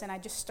Jesus? And I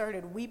just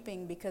started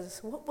weeping because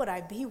what would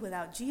I be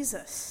without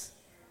Jesus?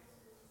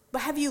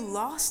 But have you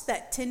lost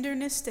that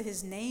tenderness to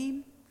his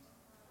name?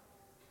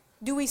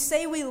 Do we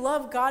say we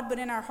love God, but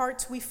in our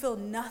hearts we feel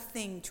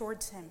nothing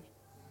towards him?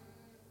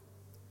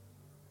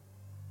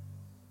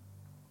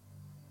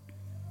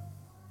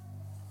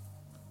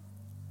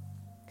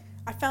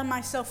 I found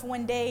myself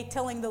one day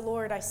telling the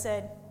Lord, I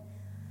said,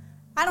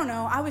 I don't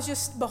know, I was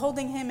just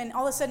beholding him, and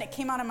all of a sudden it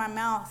came out of my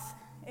mouth.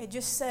 It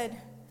just said,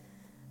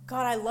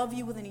 God, I love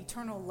you with an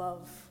eternal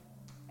love.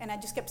 And I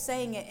just kept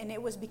saying it, and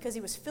it was because he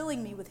was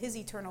filling me with his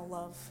eternal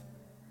love.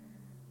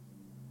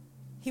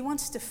 He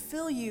wants to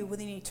fill you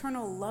with an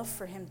eternal love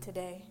for him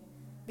today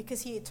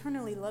because he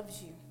eternally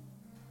loves you.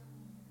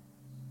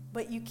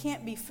 But you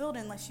can't be filled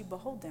unless you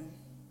behold him.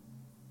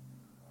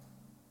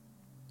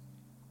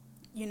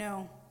 You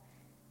know,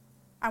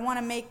 I want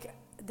to make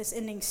this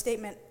ending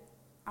statement.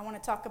 I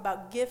want to talk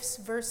about gifts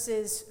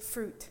versus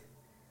fruit,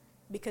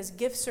 because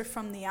gifts are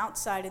from the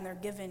outside and they're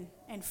given,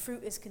 and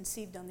fruit is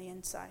conceived on the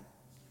inside.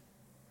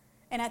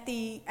 And at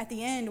the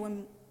end,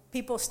 when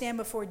people stand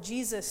before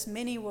Jesus,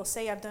 many will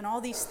say, I've done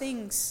all these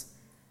things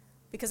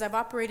because I've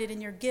operated in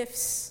your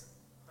gifts,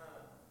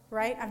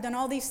 right? I've done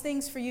all these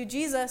things for you,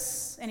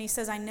 Jesus. And he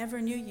says, I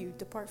never knew you.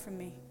 Depart from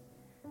me.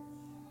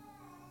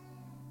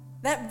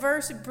 That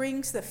verse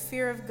brings the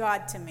fear of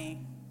God to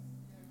me.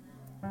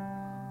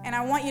 And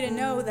I want you to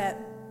know that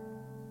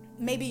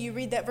maybe you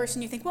read that verse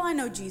and you think, well, I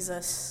know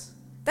Jesus.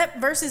 That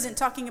verse isn't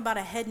talking about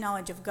a head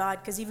knowledge of God,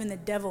 because even the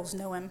devils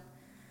know him.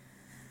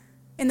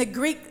 In the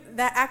Greek,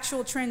 that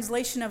actual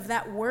translation of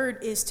that word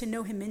is to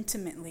know him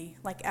intimately,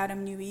 like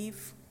Adam knew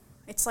Eve.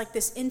 It's like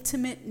this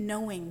intimate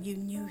knowing you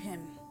knew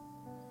him.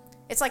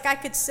 It's like I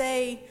could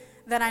say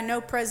that I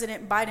know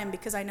President Biden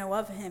because I know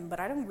of him, but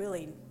I don't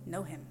really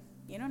know him.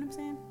 You know what I'm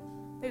saying?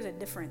 There's a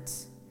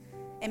difference.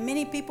 And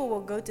many people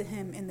will go to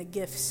him in the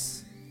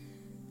gifts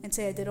and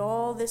say, I did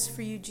all this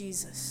for you,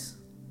 Jesus.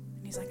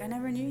 And he's like, I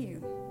never knew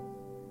you.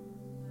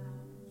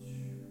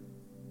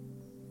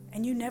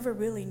 And you never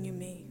really knew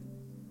me.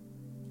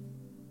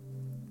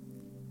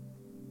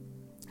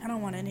 I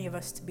don't want any of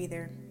us to be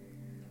there.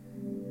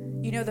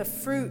 You know, the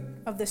fruit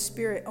of the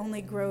Spirit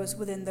only grows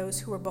within those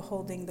who are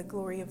beholding the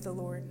glory of the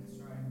Lord.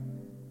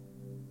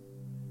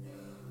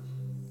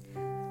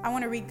 I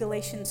want to read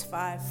Galatians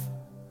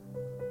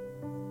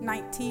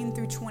 5:19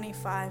 through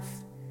 25,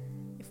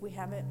 if we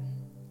have it.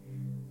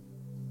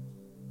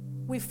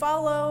 When you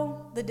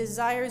follow the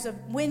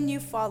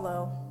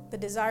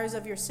desires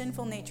of your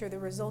sinful nature, the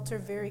results are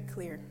very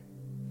clear.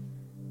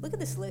 Look at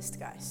this list,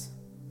 guys.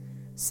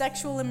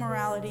 Sexual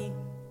immorality,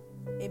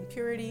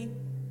 impurity,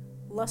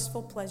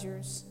 lustful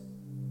pleasures,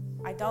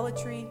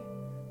 idolatry,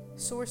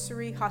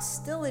 sorcery,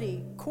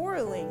 hostility,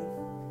 quarreling.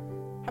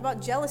 How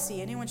about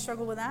jealousy? Anyone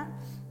struggle with that?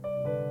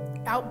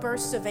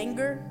 Outbursts of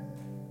anger.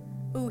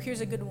 Ooh,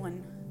 here's a good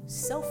one.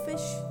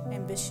 Selfish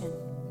ambition.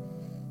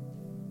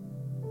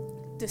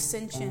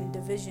 Dissension,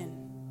 division.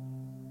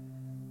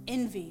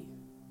 Envy.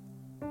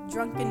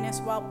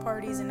 Drunkenness, wild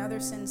parties, and other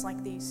sins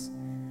like these.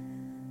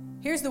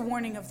 Here's the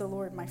warning of the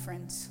Lord, my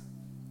friends.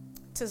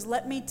 It says,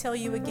 let me tell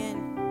you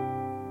again,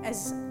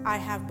 as I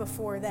have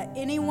before, that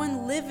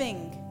anyone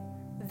living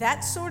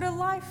that sort of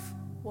life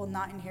will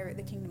not inherit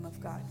the kingdom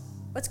of God.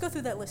 Let's go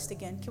through that list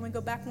again. Can we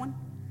go back one?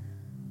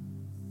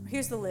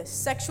 Here's the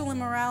list. Sexual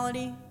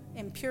immorality,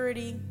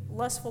 impurity,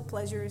 lustful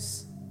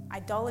pleasures,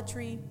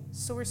 idolatry,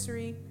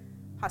 sorcery,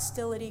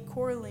 hostility,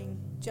 quarreling,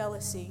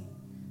 jealousy,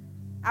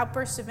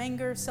 outbursts of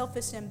anger,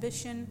 selfish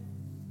ambition.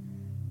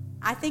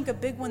 I think a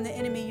big one the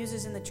enemy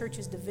uses in the church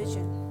is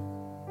division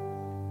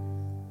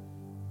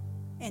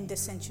and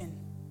dissension.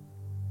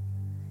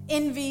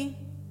 Envy,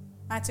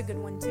 that's a good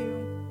one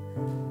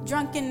too.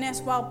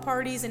 Drunkenness, wild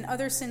parties, and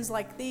other sins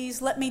like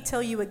these. Let me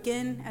tell you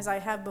again, as I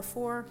have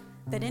before,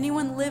 that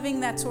anyone living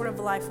that sort of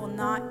life will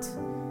not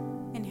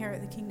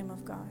inherit the kingdom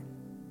of God.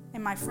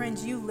 And my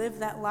friends, you live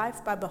that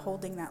life by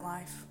beholding that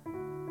life.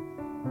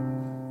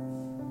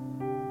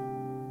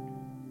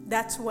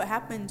 That's what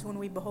happens when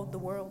we behold the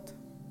world.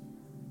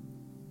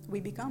 We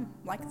become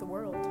like the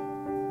world.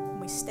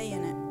 We stay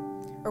in it.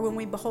 Or when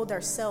we behold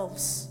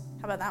ourselves.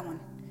 How about that one?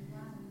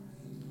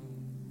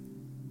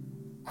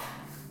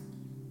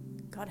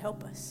 God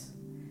help us.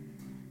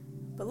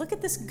 But look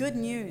at this good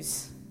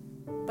news.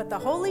 But the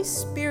Holy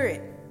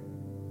Spirit,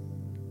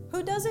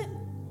 who does it?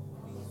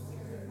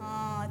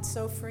 Oh, it's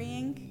so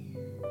freeing.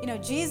 You know,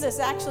 Jesus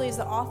actually is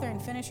the author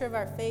and finisher of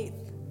our faith.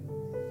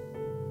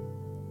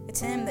 It's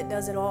him that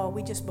does it all.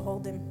 We just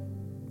behold him.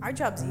 Our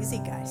job's easy,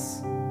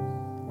 guys.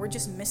 We're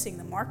just missing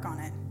the mark on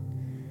it.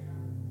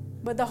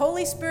 But the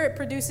Holy Spirit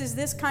produces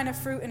this kind of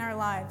fruit in our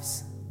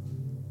lives.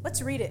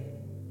 Let's read it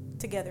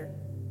together.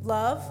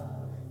 Love,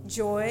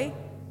 joy,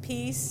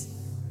 peace,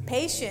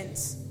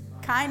 patience,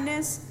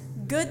 kindness,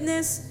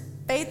 goodness,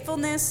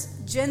 faithfulness,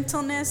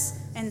 gentleness,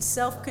 and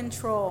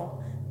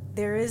self-control.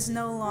 There is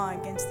no law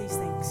against these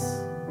things.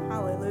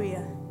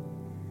 Hallelujah.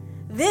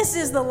 This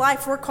is the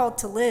life we're called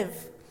to live.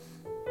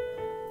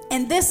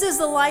 And this is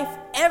the life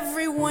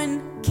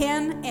everyone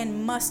can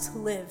and must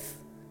live.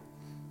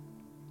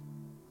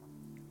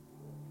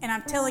 And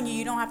I'm telling you,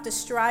 you don't have to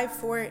strive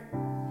for it.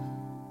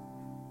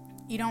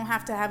 You don't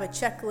have to have a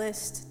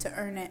checklist to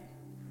earn it.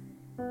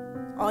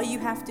 All you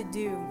have to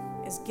do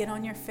is get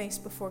on your face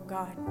before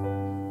God.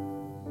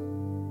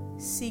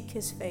 Seek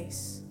his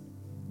face.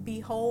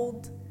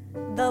 Behold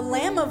the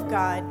Lamb of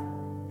God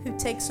who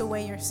takes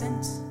away your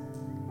sins.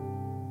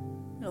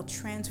 It'll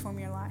transform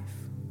your life.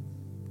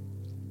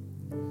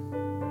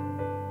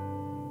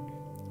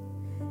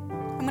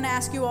 I'm going to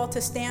ask you all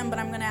to stand, but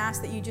I'm going to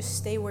ask that you just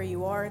stay where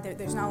you are.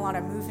 There's not a lot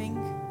of moving.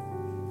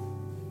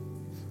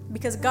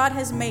 Because God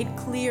has made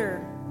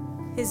clear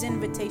his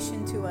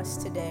invitation to us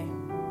today.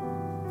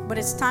 But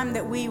it's time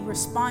that we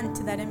respond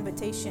to that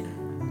invitation.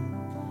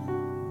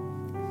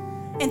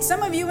 And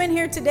some of you in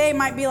here today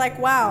might be like,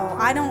 wow,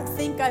 I don't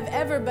think I've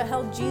ever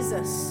beheld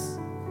Jesus.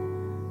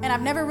 And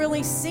I've never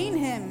really seen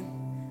him.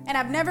 And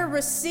I've never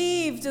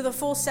received the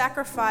full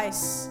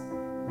sacrifice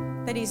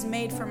that he's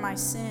made for my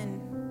sin.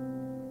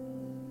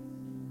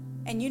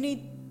 And you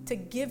need to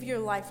give your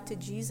life to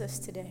Jesus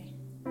today.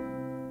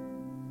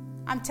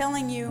 I'm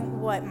telling you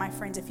what, my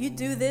friends, if you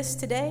do this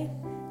today,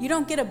 you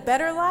don't get a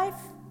better life,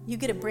 you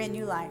get a brand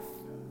new life.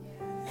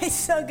 It's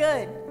so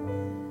good.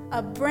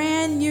 A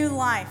brand new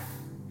life.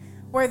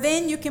 Where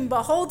then you can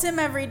behold him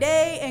every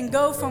day and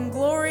go from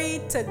glory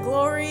to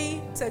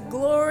glory to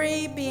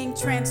glory, being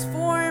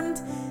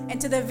transformed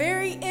into the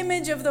very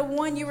image of the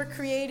one you were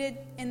created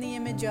in the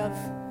image of.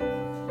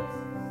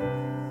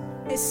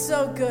 It's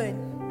so good.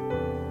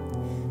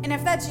 And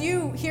if that's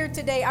you here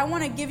today, I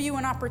want to give you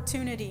an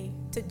opportunity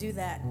to do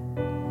that.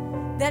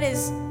 That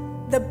is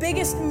the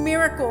biggest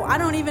miracle. I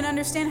don't even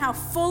understand how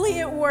fully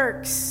it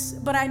works,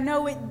 but I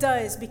know it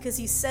does because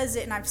he says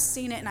it and I've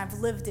seen it and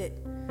I've lived it.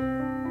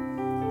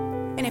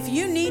 And if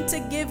you need to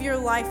give your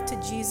life to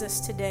Jesus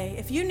today,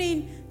 if you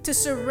need to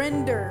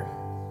surrender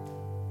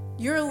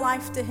your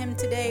life to him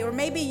today, or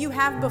maybe you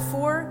have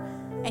before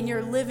and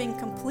you're living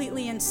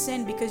completely in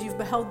sin because you've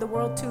beheld the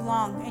world too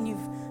long and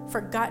you've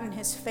forgotten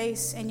his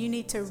face and you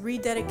need to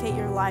rededicate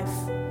your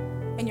life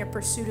in your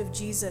pursuit of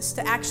Jesus,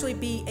 to actually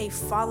be a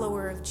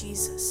follower of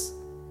Jesus,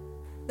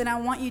 then I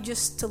want you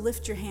just to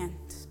lift your hand.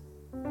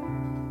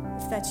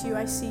 If that's you,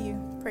 I see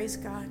you. Praise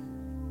God.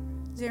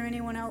 Is there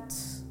anyone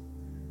else?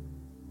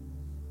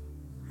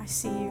 I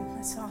see you.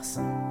 That's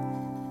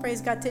awesome.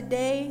 Praise God.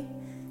 Today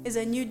is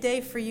a new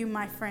day for you,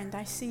 my friend.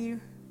 I see you.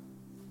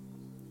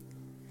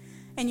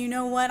 And you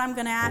know what? I'm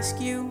going to ask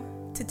you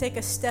to take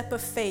a step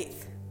of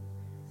faith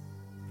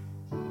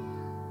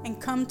and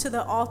come to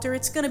the altar.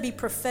 It's going to be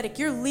prophetic.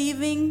 You're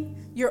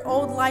leaving your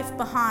old life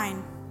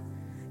behind.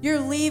 You're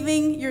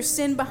leaving your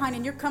sin behind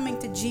and you're coming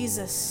to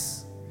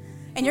Jesus.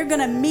 And you're going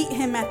to meet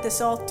him at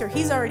this altar.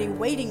 He's already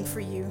waiting for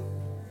you.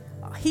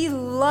 He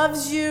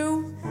loves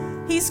you.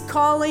 He's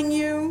calling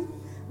you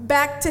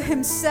back to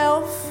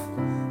himself.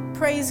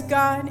 Praise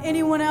God.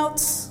 Anyone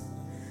else?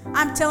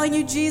 I'm telling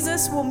you,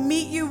 Jesus will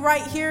meet you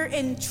right here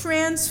and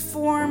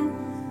transform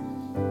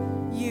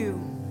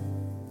you.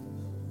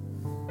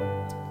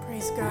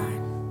 Praise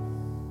God.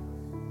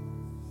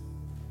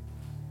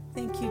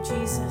 Thank you,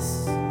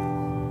 Jesus.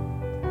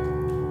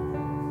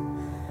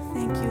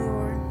 Thank you,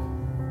 Lord.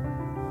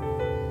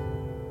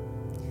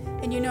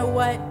 And you know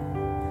what?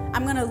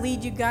 I'm going to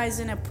lead you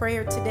guys in a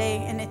prayer today,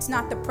 and it's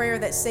not the prayer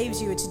that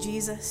saves you, it's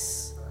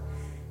Jesus.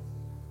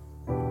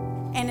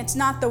 And it's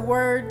not the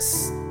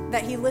words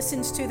that he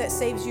listens to that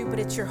saves you, but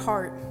it's your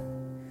heart.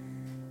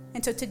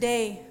 And so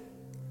today,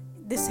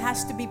 this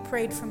has to be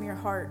prayed from your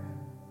heart.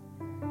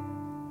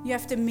 You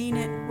have to mean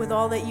it with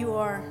all that you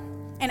are.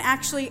 And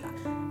actually,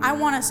 I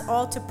want us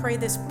all to pray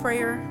this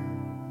prayer.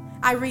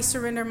 I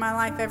resurrender my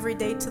life every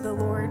day to the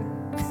Lord.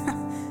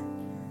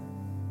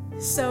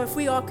 So if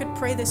we all could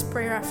pray this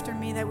prayer after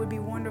me, that would be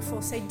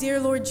wonderful. Say,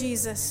 Dear Lord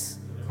Jesus,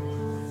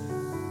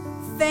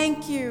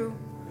 thank you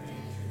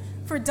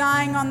for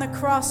dying on the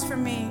cross for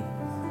me.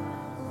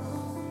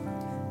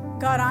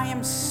 God, I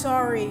am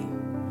sorry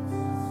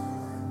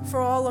for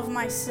all of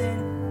my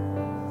sin.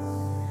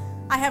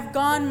 I have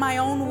gone my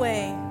own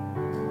way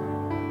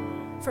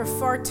for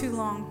far too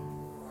long.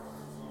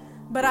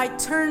 But I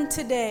turn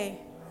today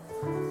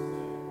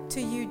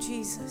to you,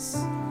 Jesus.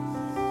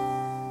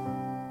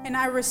 And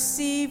I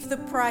receive the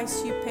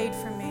price you paid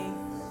for me.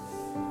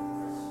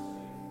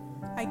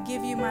 I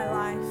give you my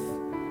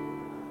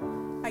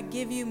life. I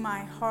give you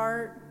my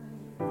heart.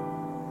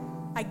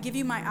 I give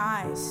you my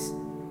eyes.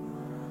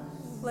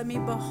 Let me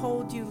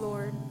behold you,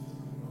 Lord,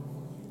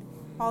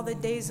 all the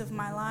days of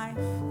my life.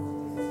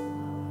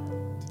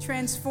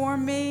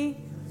 Transform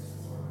me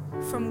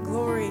from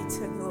glory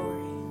to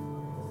glory.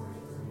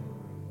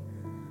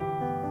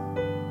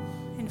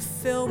 And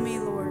fill me,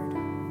 Lord,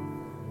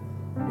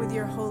 with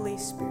your Holy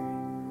Spirit.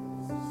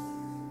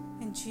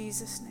 In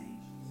Jesus' name,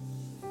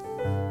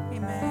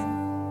 amen.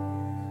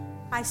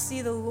 I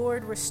see the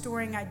Lord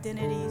restoring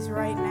identities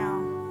right now.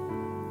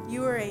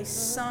 You are a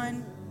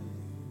son.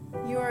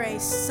 You are a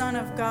son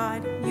of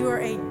God. You are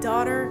a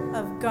daughter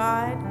of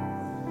God.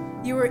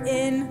 You are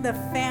in the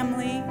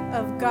family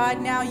of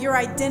God now. Your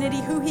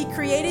identity, who he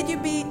created you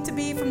to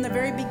be from the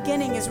very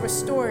beginning, is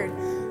restored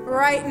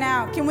right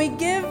now. Can we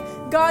give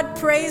God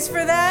praise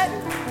for that?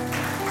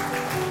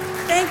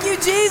 Thank you,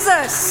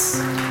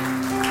 Jesus.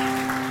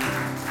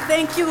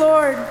 Thank you,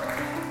 Lord.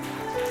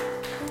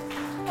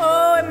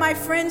 Oh, and my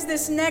friends,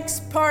 this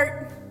next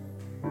part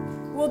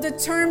will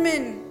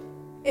determine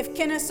if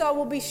Kennesaw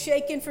will be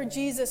shaken for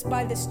Jesus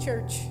by this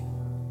church.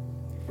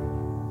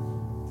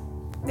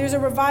 There's a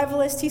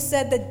revivalist, he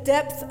said, the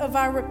depth of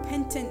our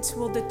repentance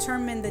will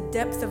determine the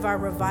depth of our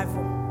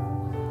revival.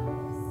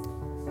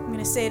 I'm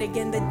going to say it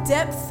again. The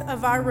depth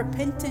of our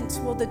repentance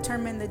will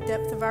determine the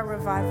depth of our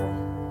revival.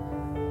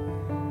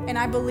 And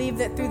I believe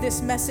that through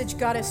this message,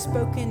 God has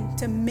spoken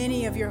to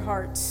many of your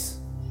hearts,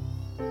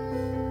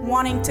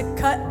 wanting to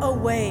cut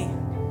away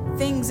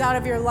things out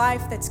of your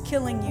life that's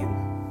killing you.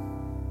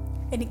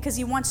 And because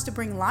he wants to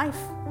bring life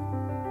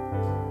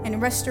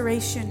and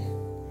restoration.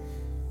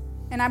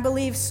 And I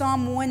believe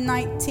Psalm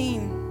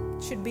 119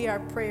 should be our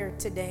prayer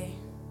today.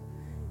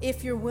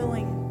 If you're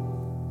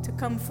willing to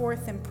come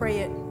forth and pray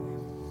it.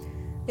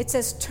 It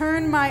says,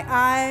 turn my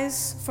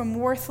eyes from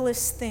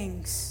worthless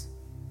things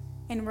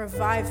and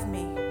revive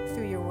me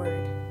through your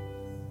word.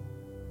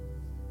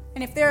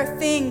 And if there are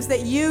things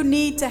that you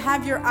need to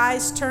have your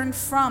eyes turned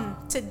from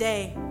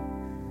today,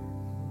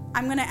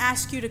 I'm going to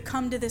ask you to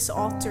come to this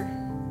altar.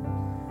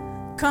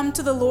 Come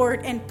to the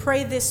Lord and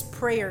pray this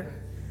prayer.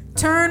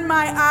 Turn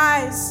my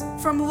eyes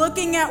from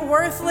looking at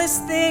worthless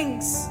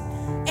things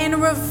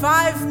and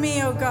revive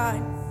me, oh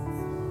God.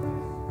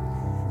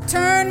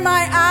 Turn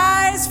my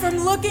eyes from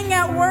looking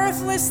at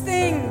worthless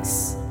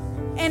things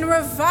and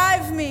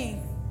revive me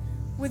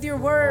with your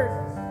word.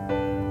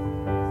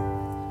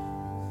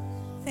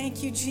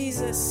 Thank you,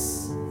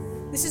 Jesus.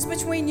 This is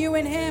between you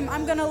and him.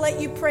 I'm going to let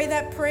you pray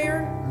that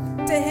prayer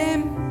to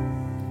him.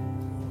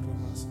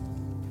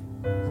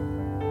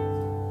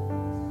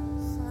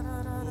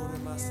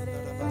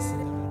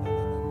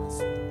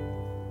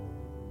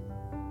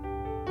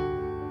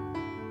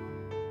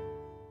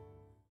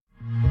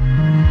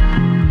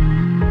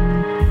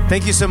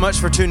 Thank you so much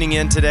for tuning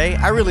in today.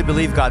 I really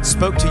believe God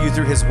spoke to you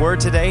through his word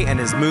today and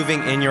is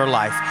moving in your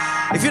life.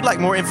 If you'd like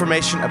more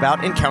information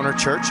about Encounter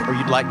Church or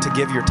you'd like to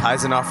give your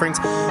tithes and offerings,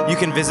 you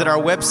can visit our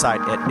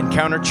website at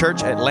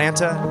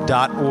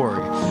encounterchurchatlanta.org.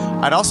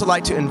 I'd also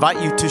like to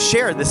invite you to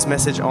share this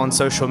message on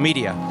social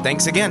media.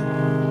 Thanks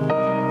again.